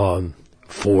think.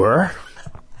 4.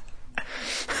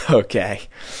 Okay.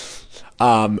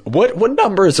 What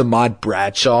number is Ahmad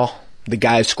Bradshaw, the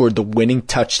guy who scored the winning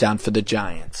touchdown for the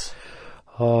Giants?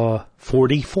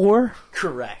 44?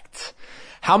 Correct.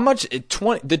 How much?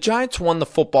 The Giants won the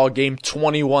football game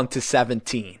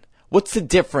 21-17. What's the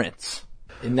difference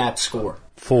in that score?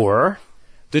 4.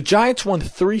 The Giants won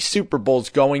 3 Super Bowls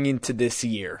going into this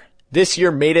year. This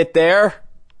year made it their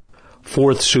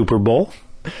 4th Super Bowl.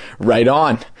 Right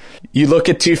on. You look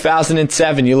at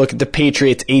 2007, you look at the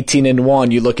Patriots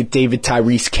 18-1, you look at David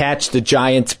Tyree's catch, the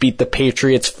Giants beat the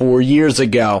Patriots 4 years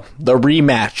ago. The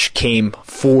rematch came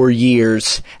 4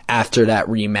 years after that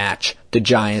rematch. The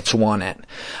Giants won it.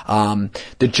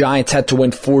 The Giants had to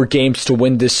win 4 games to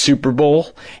win this Super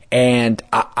Bowl, and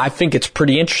I think it's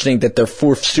pretty interesting that their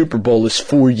 4th Super Bowl is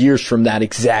 4 years from that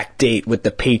exact date with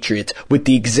the Patriots, with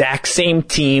the exact same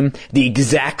team, the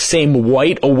exact same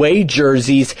white away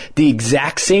jerseys, the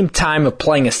exact same time of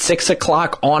playing a 6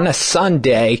 o'clock on a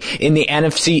Sunday in the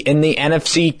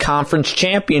NFC Conference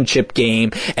Championship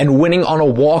game, and winning on a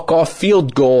walk-off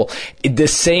field goal the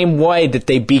same way that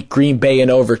they beat Green Bay in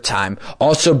overtime.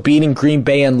 Also beating Green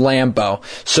Bay in Lambeau.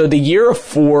 So the year of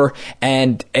 4,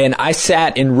 and I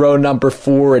sat in row number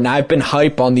 4, and I've been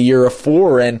hype on the year of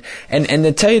 4, and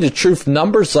to tell you the truth,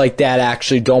 numbers like that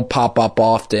actually don't pop up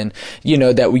often.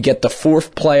 That we get the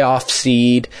 4th playoff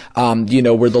seed,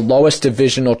 we're the lowest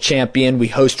divisional champion, we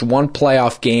host 1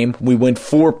 playoff game, we win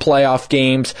 4 playoff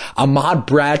games. Ahmad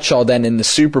Bradshaw then in the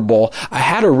Super Bowl. I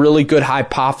had a really good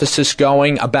hypothesis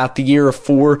going about the year of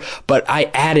 4, but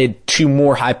I added 2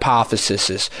 more hypotheses.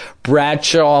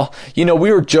 Bradshaw, we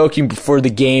were joking before the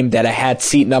game that I had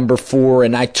seat number 4,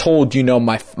 and I told,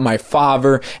 my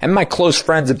father and my close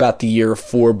friends about the year of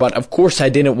 4, but of course I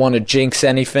didn't want to jinx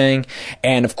anything,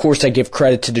 and of course I give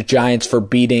credit to the Giants for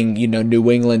beating, New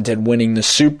England and winning the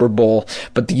Super Bowl,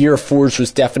 but the year of 4s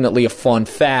was definitely a fun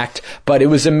fact. But it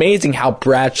was amazing how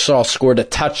Bradshaw scored a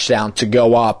touchdown to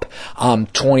go up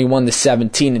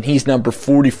 21-17, and he's number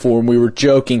 44, and we were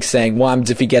joking saying, what happens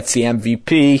if he gets the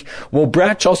MVP? Well,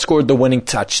 Bradshaw scored the winning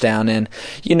touchdown, and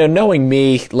knowing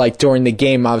me, like during the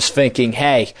game, I was thinking,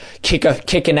 hey,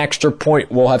 kick an extra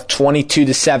point, we'll have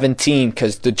 22-17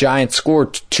 because the Giants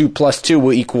scored 2 + 2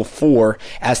 will equal 4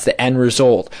 as the end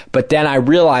result. But then I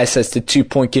realized as the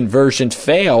 2-point conversion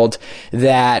failed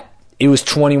that it was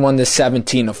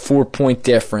 21-17, a 4-point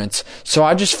difference. So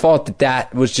I just thought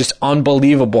that was just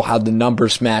unbelievable how the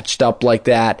numbers matched up like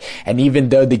that. And even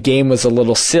though the game was a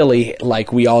little silly,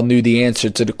 like we all knew the answer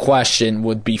to the question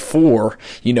would be 4,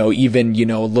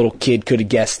 even, a little kid could have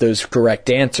guessed those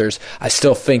correct answers. I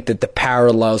still think that the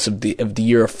parallels of the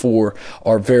year of 4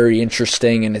 are very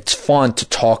interesting, and it's fun to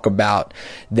talk about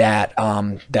that,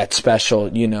 that special,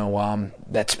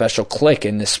 that special click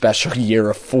in this special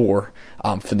year of 4.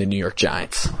 For the New York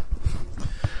Giants.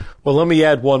 Well, let me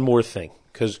add one more thing,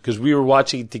 because we were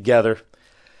watching it together,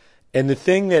 and the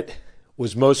thing that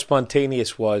was most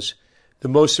spontaneous was the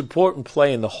most important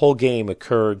play in the whole game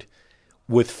occurred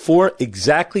with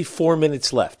exactly 4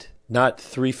 minutes left, not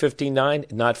 3:59,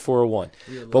 not 4:01.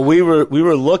 But we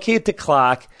were looking at the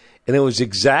clock, and it was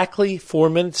exactly 4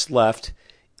 minutes left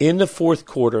in the fourth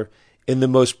quarter in the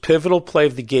most pivotal play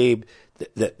of the game.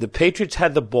 The Patriots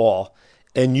had the ball.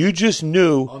 And you just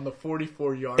knew on the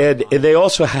 44-yard line. And they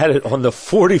also had it on the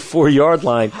 44-yard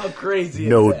line. How crazy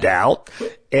no is that? doubt.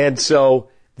 And so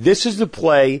this is the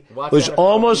play. It was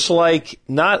almost like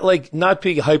not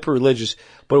being hyper religious,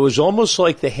 but it was almost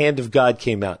like the hand of God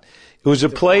came out. It was a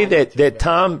play that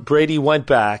Tom Brady went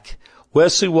back.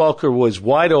 Wesley Walker was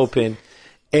wide open,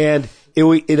 and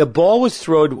a ball was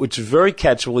thrown, which was very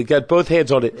catchable. He got both hands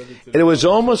on it, and it was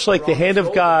almost like the hand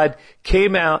of God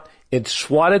came out and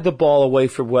swatted the ball away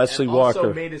from Wesley Walker.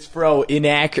 Also made his throw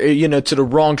inaccurate, to the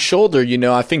wrong shoulder.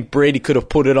 I think Brady could have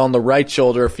put it on the right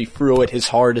shoulder if he threw it his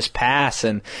hardest pass.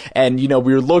 And we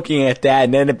were looking at that,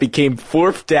 and then it became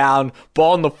 4th down,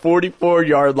 ball on the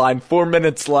 44-yard line, 4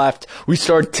 minutes left. We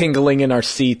started tingling in our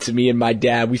seats, me and my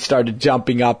dad. We started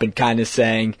jumping up and kind of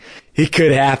saying, it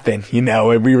could happen,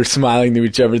 and we were smiling to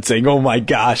each other and saying, oh my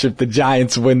gosh, if the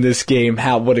Giants win this game,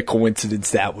 what a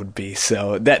coincidence that would be.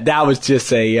 So that was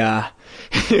just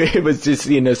it was just,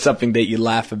 something that you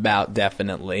laugh about,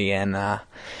 definitely. And, and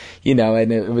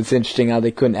it was interesting how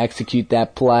they couldn't execute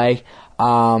that play.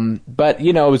 But,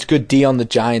 it was good D on the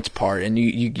Giants' part. And,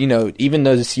 even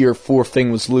though this year 4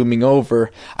 thing was looming over,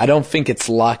 I don't think it's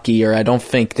lucky, or I don't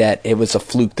think that it was a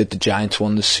fluke that the Giants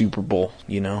won the Super Bowl,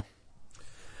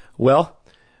 Well,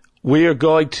 we are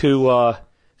going to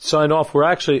sign off. We're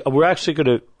actually going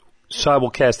to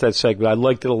simulcast that segment. I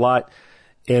liked it a lot,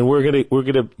 and we're gonna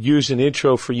use an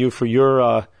intro for you for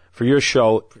your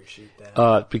show. Appreciate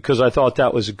that. Because I thought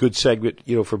that was a good segment,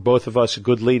 for both of us, a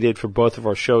good lead-in for both of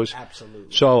our shows.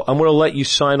 Absolutely. So I'm going to let you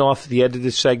sign off at the end of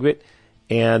this segment,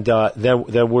 and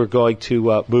then we're going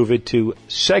to move into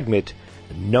segment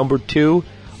number 2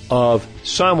 of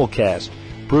Simulcast.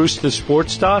 Bruce the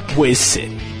Sports Doc. Quiz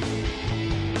City.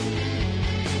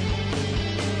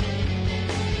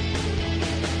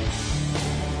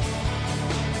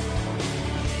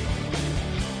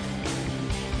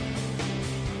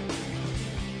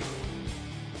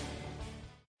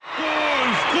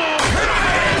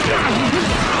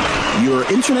 Your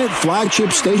internet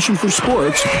flagship station for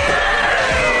sports.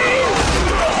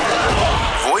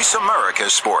 Voice America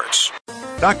Sports.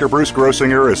 Dr. Bruce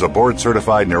Grossinger is a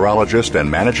board-certified neurologist and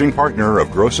managing partner of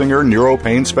Grossinger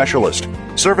Neuropain Specialist,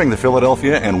 serving the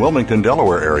Philadelphia and Wilmington,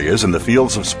 Delaware areas in the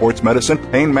fields of sports medicine,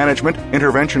 pain management,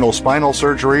 interventional spinal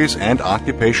surgeries, and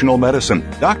occupational medicine.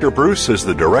 Dr. Bruce is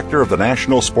the director of the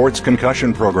National Sports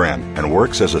Concussion Program and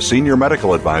works as a senior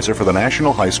medical advisor for the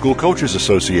National High School Coaches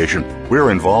Association.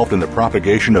 We're involved in the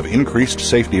propagation of increased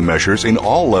safety measures in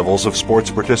all levels of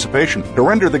sports participation to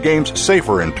render the games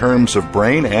safer in terms of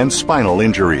brain and spinal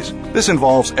injuries. This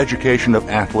involves education of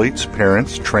athletes,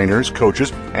 parents, trainers,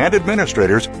 coaches, and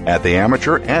administrators at the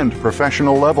amateur and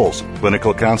professional levels.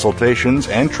 Clinical consultations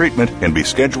and treatment can be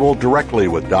scheduled directly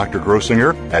with Dr.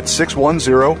 Grossinger at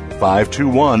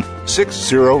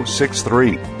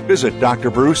 610-521-6063. Visit Dr.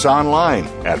 Bruce online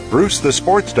at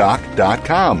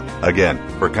brucethesportsdoc.com. Again,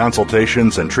 for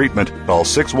consultations and treatment, call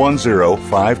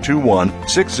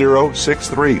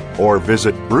 610-521-6063 or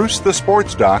visit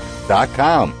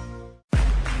brucethesportsdoc.com.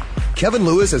 Kevin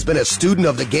Lewis has been a student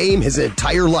of the game his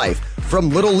entire life, from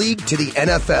Little League to the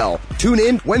NFL. Tune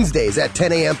in Wednesdays at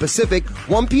 10 a.m. Pacific,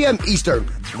 1 p.m. Eastern,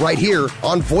 right here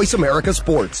on Voice America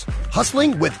Sports.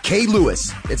 Hustling with K.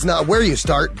 Lewis. It's not where you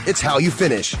start, it's how you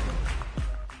finish.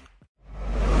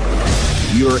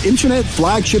 Your internet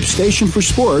flagship station for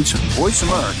sports, Voice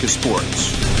America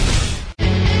Sports.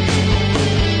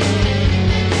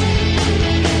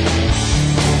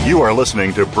 You are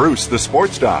listening to Bruce the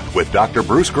Sports Doc with Dr.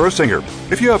 Bruce Grossinger.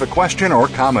 If you have a question or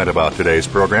comment about today's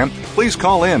program, please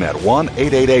call in at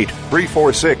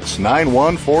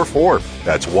 1-888-346-9144.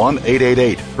 That's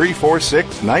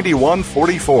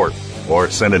 1-888-346-9144. Or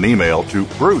send an email to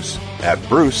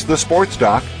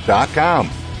bruce@brucethesportsdoc.com.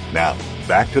 Now,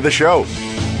 back to the show.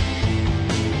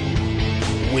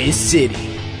 Wiz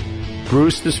City.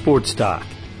 Bruce the Sports Doc.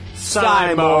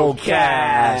 Simulcast.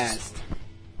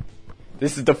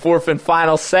 This is the fourth and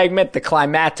final segment, the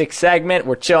climactic segment.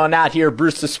 We're chilling out here,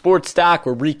 Bruce the Sports Doc.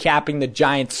 We're recapping the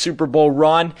Giants Super Bowl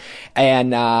run,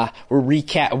 and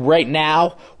right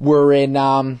now we're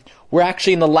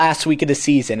actually in the last week of the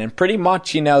season, and pretty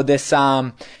much,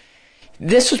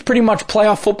 this was pretty much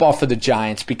playoff football for the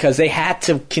Giants because they had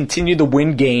to continue to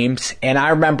win games. And I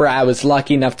remember I was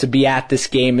lucky enough to be at this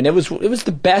game, and it was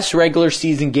the best regular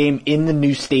season game in the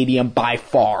new stadium by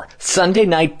far. Sunday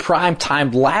night prime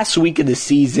time, last week of the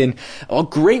season, a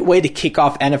great way to kick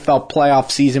off NFL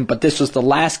playoff season. But this was the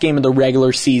last game of the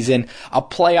regular season, a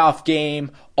playoff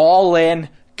game, all in.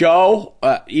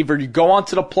 Either you go on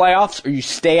to the playoffs or you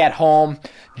stay at home.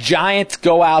 Giants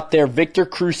go out there. Victor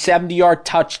Cruz, 70-yard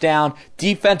touchdown.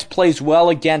 Defense plays well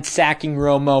again, sacking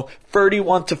Romo.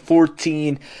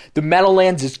 31-14. The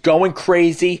Meadowlands is going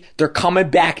crazy. They're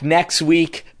coming back next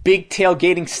week. Big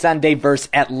tailgating Sunday versus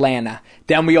Atlanta.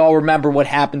 Then we all remember what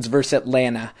happens versus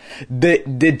Atlanta.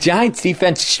 The Giants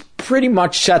defense pretty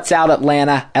much shuts out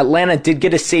Atlanta. Atlanta did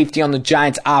get a safety on the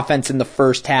Giants offense in the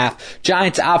first half.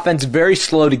 Giants offense very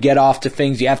slow to get off to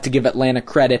things. You have to give Atlanta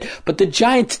credit. But the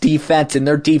Giants defense and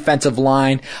their defensive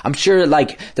line, I'm sure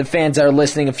like the fans that are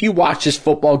listening, if you watch this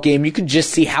football game, you can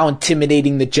just see how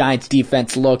intimidating the Giants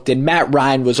defense looked. And Matt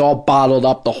Ryan was all bottled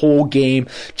up the whole game.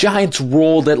 Giants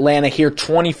rolled Atlanta here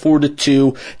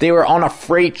 24-2. They were on a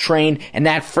freight train, and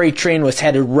that freight train was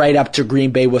headed right up to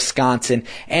Green Bay, Wisconsin.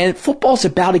 And football's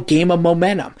about a game of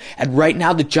momentum. And right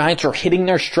now, the Giants are hitting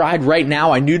their stride right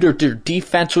now. I knew their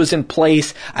defense was in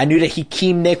place. I knew that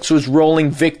Hakeem Nicks was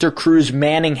rolling, Victor Cruz,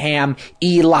 Manningham,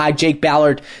 Eli, Jake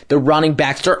Ballard, the running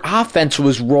backs. Their offense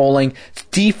was rolling.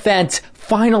 Defense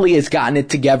finally has gotten it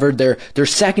together. Their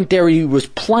secondary was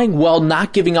playing well,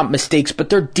 not giving up mistakes, but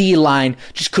their D-line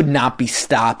just could not be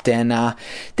stopped. And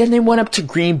then they went up to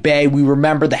Green Bay. We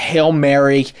remember the Hail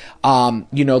Mary,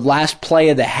 last play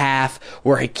of the half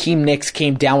where Hakeem Nicks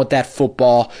came down with that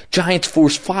football. Giants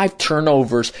forced 5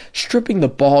 turnovers, stripping the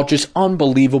ball, just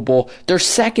unbelievable. Their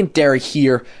secondary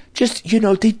here,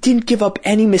 they didn't give up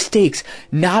any mistakes.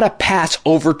 Not a pass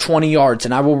over 20 yards.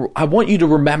 And I want you to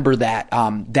remember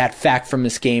that fact from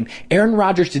this game. Aaron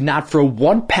Rodgers did not throw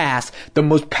one pass. The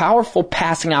most powerful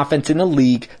passing offense in the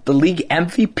league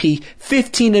MVP,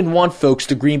 15-1, folks,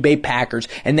 the Green Bay Packers.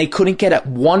 And they couldn't get at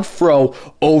one throw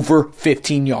over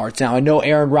 15 yards. Now, I know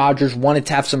Aaron Rodgers wanted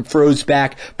to have some throws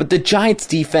back, but the Giants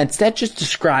defense, that just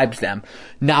describes them.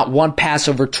 Not one pass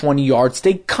over 20 yards.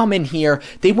 They come in here.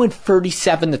 They win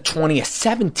 37-20, a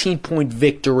 17-point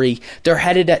victory. They're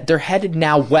headed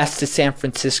now west to San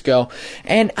Francisco.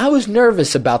 And I was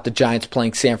nervous about the Giants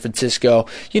playing San Francisco.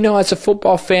 As a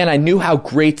football fan, I knew how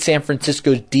great San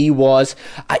Francisco's D was.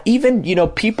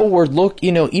 People were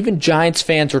even Giants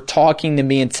fans were talking to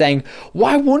me and saying,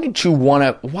 why would you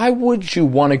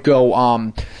want to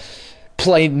go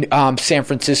play San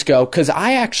Francisco? Because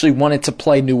I actually wanted to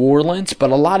play New Orleans, but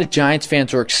a lot of Giants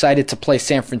fans were excited to play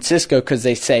San Francisco because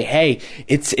they say, hey,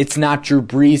 it's not Drew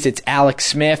Brees, it's Alex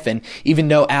Smith, and even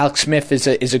though Alex Smith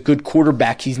is a good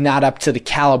quarterback, he's not up to the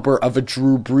caliber of a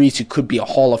Drew Brees who could be a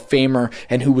Hall of Famer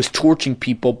and who was torching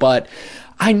people. But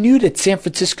I knew that San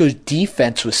Francisco's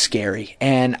defense was scary,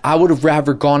 and I would have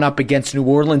rather gone up against New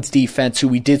Orleans' defense, who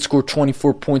we did score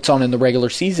 24 points on in the regular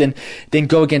season, than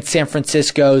go against San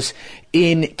Francisco's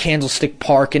in Candlestick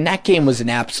Park. And that game was an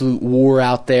absolute war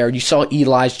out there. You saw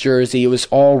Eli's jersey. It was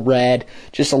all red.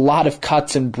 Just a lot of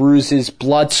cuts and bruises,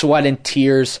 blood, sweat, and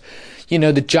tears.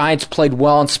 The Giants played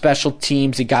well on special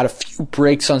teams. They got a few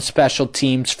breaks on special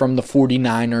teams from the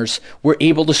 49ers. Were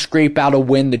able to scrape out a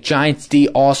win. The Giants D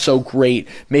also great,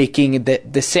 making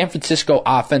the San Francisco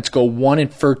offense go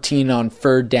 1-13 on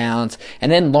third downs.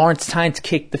 And then Lawrence Tynes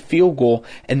kicked the field goal,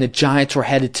 and the Giants were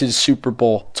headed to the Super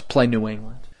Bowl to play New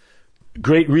England.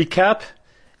 Great recap.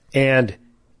 And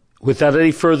without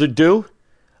any further ado,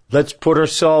 let's put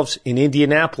ourselves in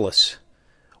Indianapolis.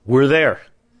 We're there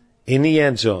in the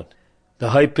end zone. The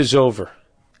hype is over,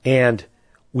 and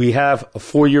we have a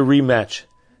 4-year rematch.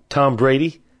 Tom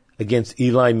Brady against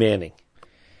Eli Manning.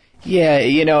 Yeah,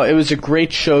 it was a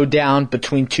great showdown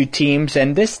between two teams,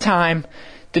 and this time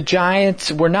the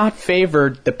Giants were not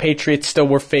favored. The Patriots still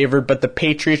were favored, but the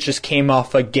Patriots just came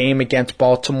off a game against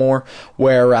Baltimore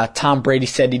where Tom Brady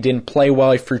said he didn't play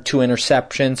well. He threw 2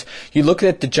 interceptions. You look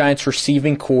at the Giants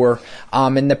receiving core,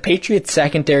 and the Patriots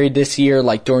secondary this year,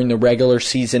 like during the regular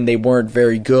season, they weren't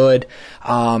very good.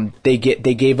 They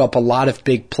gave up a lot of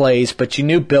big plays, but you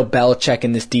knew Bill Belichick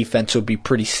and this defense would be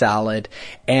pretty solid.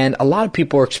 And a lot of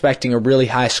people were expecting a really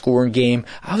high scoring game.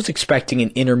 I was expecting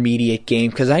an intermediate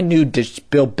game because I knew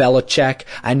Bill Belichick.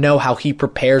 I know how he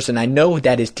prepares, and I know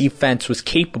that his defense was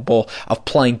capable of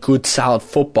playing good, solid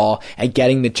football and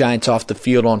getting the Giants off the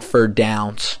field on 3rd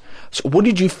downs. So what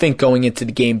did you think going into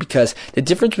the game? Because the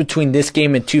difference between this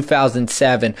game and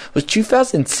 2007 was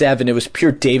 2007, it was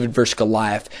pure David versus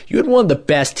Goliath. You had one of the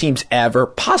best teams ever,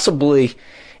 possibly,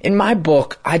 in my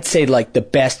book, I'd say like the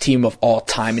best team of all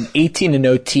time. An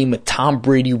 18-0 team with Tom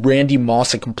Brady, Randy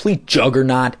Moss, a complete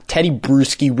juggernaut, Teddy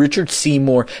Bruschi, Richard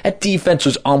Seymour. That defense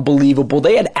was unbelievable.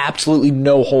 They had absolutely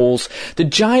no holes. The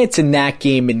Giants in that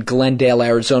game in Glendale,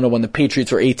 Arizona, when the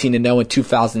Patriots were 18-0 in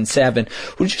 2007,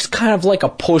 was just kind of like a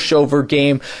pushover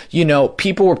game. You know,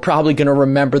 people were probably going to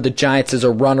remember the Giants as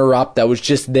a runner-up that was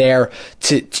just there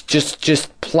to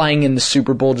just playing in the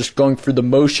Super Bowl, just going through the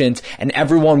motions, and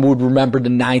everyone would remember the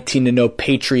 19-0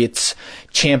 Patriots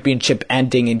championship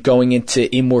ending and going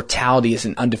into immortality as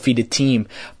an undefeated team.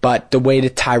 But the way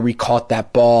that Tyree caught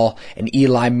that ball and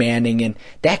Eli Manning and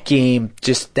that game,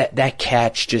 just that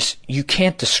catch, just you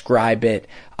can't describe it.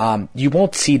 You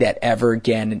won't see that ever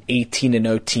again. An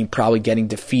 18-0 team probably getting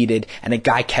defeated and a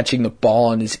guy catching the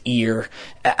ball in his ear.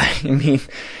 I mean,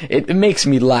 it makes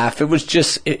me laugh. It was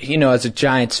just, as a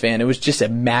Giants fan, it was just a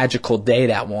magical day,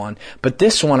 that one. But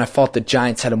this one, I thought the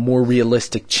Giants had a more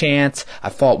realistic chance. I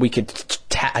thought we could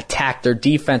attack their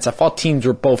defense. I thought teams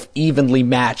were both evenly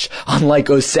matched, unlike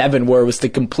 07, where it was the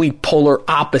complete polar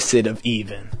opposite of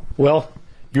even. Well,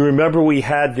 you remember we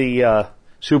had the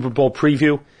Super Bowl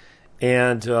preview,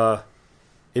 and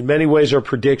in many ways our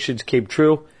predictions came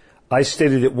true. I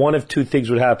stated that one of two things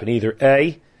would happen. Either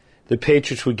A, the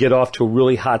Patriots would get off to a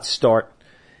really hot start,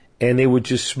 and they would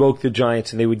just smoke the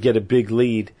Giants, and they would get a big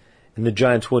lead, and the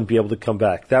Giants wouldn't be able to come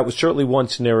back. That was certainly one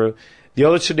scenario. The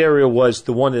other scenario was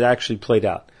the one that actually played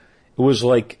out. It was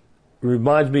like, it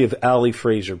reminds me of Ali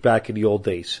Frazier back in the old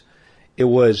days. It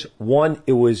was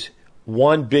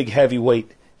one big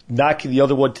heavyweight knocking the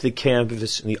other one to the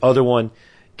canvas and the other one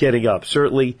getting up.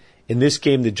 Certainly in this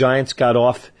game, the Giants got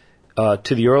off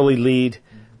to the early lead,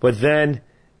 but then,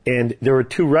 and there were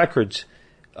 2 records.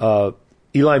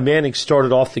 Eli Manning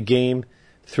started off the game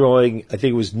throwing, I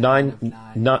think it was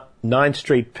nine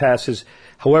straight passes.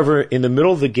 However, in the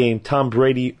middle of the game, Tom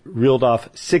Brady reeled off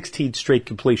 16 straight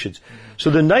completions. So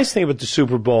the nice thing about the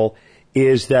Super Bowl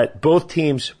is that both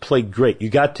teams played great. You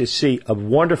got to see a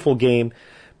wonderful game.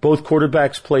 Both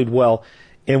quarterbacks played well.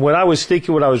 And what I was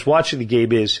thinking when I was watching the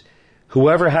game is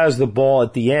whoever has the ball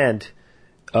at the end,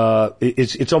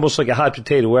 it's almost like a hot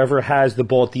potato. Whoever has the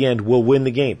ball at the end will win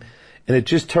the game. And it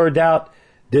just turned out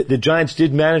that the Giants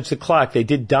did manage the clock. They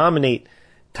did dominate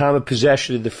time of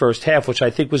possession in the first half, which I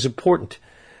think was important.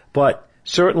 But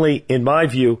certainly, in my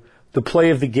view, the play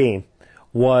of the game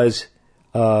was,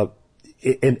 and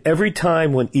every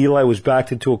time when Eli was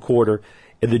backed into a quarter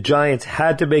and the Giants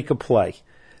had to make a play,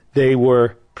 they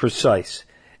were precise.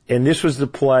 And this was the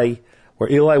play where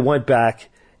Eli went back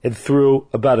and threw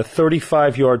about a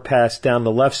 35-yard pass down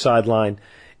the left sideline.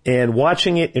 And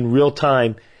watching it in real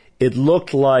time, it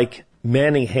looked like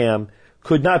Manningham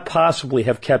could not possibly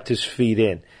have kept his feet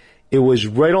in. It was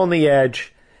right on the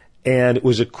edge, and it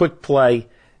was a quick play.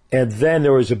 And then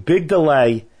there was a big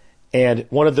delay, and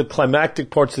one of the climactic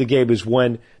parts of the game is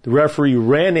when the referee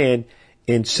ran in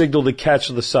and signaled a catch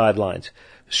on the sidelines,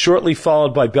 shortly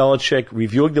followed by Belichick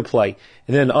reviewing the play.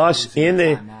 And then us in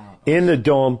the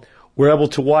dome were able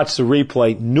to watch the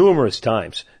replay numerous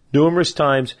times.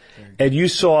 And you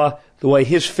saw the way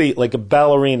his feet, like a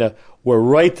ballerina, were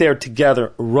right there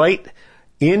together, right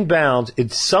in bounds,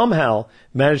 and somehow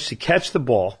managed to catch the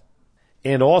ball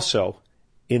and also,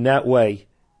 in that way,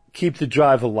 keep the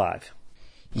drive alive.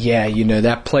 Yeah,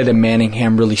 that play to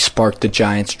Manningham really sparked the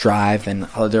Giants' drive, and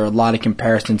there are a lot of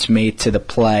comparisons made to the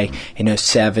play in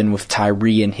 07 with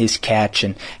Tyree and his catch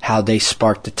and how they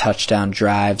sparked the touchdown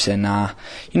drives and,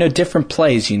 different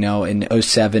plays, in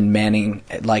 07 Manning,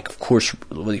 of course,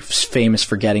 was famous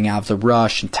for getting out of the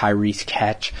rush and Tyree's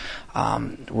catch,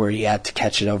 where he had to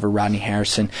catch it over Rodney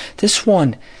Harrison. This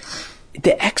one,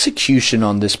 the execution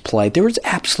on this play, there was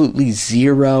absolutely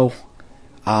zero,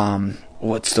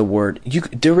 what's the word?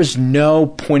 There was no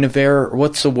point of error.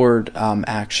 What's the word?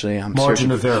 Actually, I'm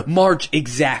margin of error.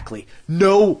 Exactly.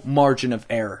 No margin of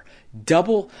error.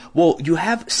 you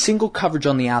have single coverage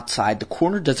on the outside. The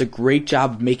corner does a great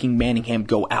job of making Manningham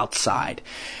go outside.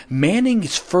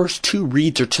 Manning's first two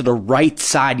reads are to the right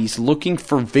side. He's looking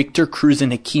for Victor Cruz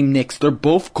and Hakeem Nicks. They're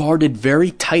both guarded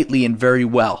very tightly and very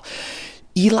well.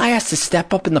 Eli has to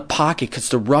step up in the pocket because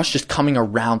the rush is coming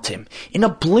around him. In a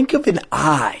blink of an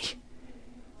eye,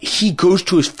 he goes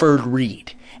to his third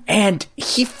read. And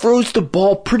he throws the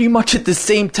ball pretty much at the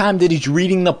same time that he's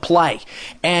reading the play.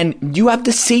 And you have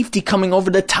the safety coming over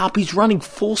the top. He's running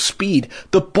full speed.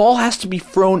 The ball has to be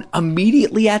thrown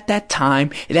immediately at that time.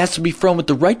 It has to be thrown with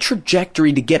the right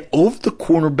trajectory to get over the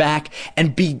cornerback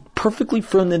and be perfectly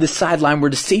thrown to the sideline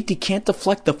where the safety can't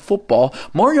deflect the football.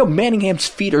 Mario Manningham's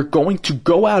feet are going to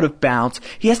go out of bounds.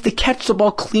 He has to catch the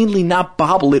ball cleanly, not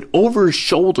bobble it over his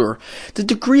shoulder. The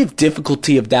degree of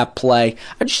difficulty of that play,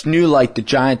 I just knew like the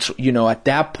Giants, at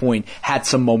that point had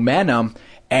some momentum.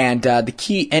 And the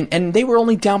key, and they were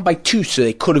only down by 2, so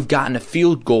they could have gotten a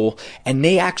field goal. And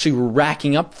they actually were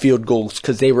racking up field goals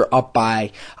because they were up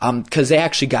by, because they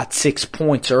actually got 6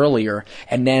 points earlier.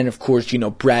 And then, of course,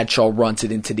 Bradshaw runs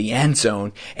it into the end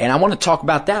zone. And I want to talk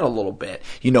about that a little bit.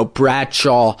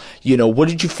 Bradshaw, what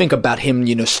did you think about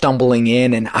him, stumbling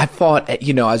in? And I thought,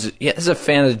 as a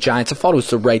fan of the Giants, I thought it was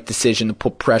the right decision to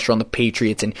put pressure on the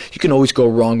Patriots. And you can always go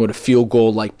wrong with a field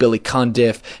goal like Billy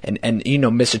Cundiff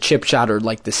and miss a chip shot or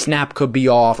like the snap could be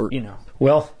off or.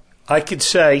 Well, I could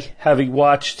say, having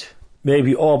watched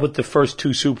maybe all but the first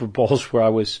 2 Super Bowls where I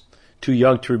was too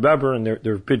young to remember, and there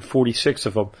have been 46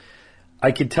 of them, I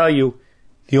can tell you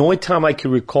the only time I can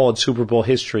recall in Super Bowl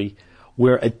history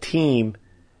where a team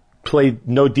played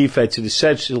no defense and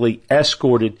essentially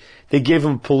escorted, they gave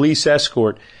them a police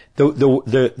escort.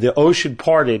 The ocean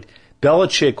parted.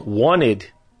 Belichick wanted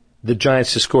the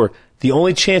Giants to score. The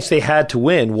only chance they had to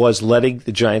win was letting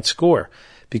the Giants score,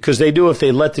 because they knew if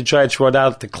they let the Giants run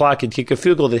out the clock and kick a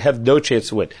field goal, they'd have no chance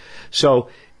to win. So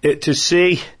to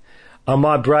see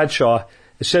Ahmad Bradshaw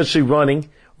essentially running,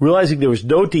 realizing there was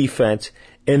no defense,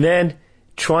 and then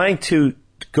trying to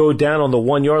go down on the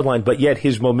 1-yard line, but yet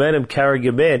his momentum carrying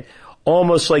him in,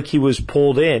 almost like he was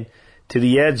pulled in to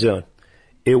the end zone.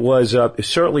 It was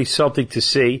certainly something to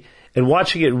see. And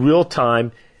watching it real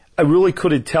time, I really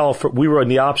couldn't tell. We were in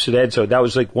the opposite end zone. That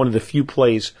was like one of the few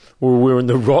plays where we were in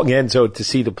the wrong end zone to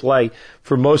see the play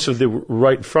for most of the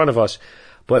right in front of us.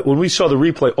 But when we saw the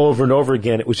replay over and over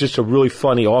again, it was just a really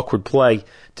funny, awkward play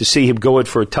to see him go in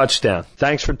for a touchdown.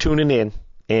 Thanks for tuning in,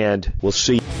 and we'll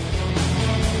see you.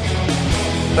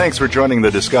 Thanks for joining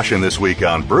the discussion this week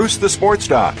on Bruce the Sports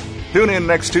Doc. Tune in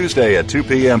next Tuesday at 2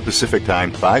 p.m. Pacific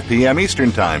Time, 5 p.m. Eastern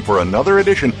Time for another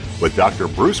edition with Dr.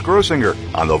 Bruce Grossinger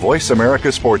on the Voice America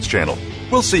Sports Channel.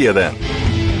 We'll see you then.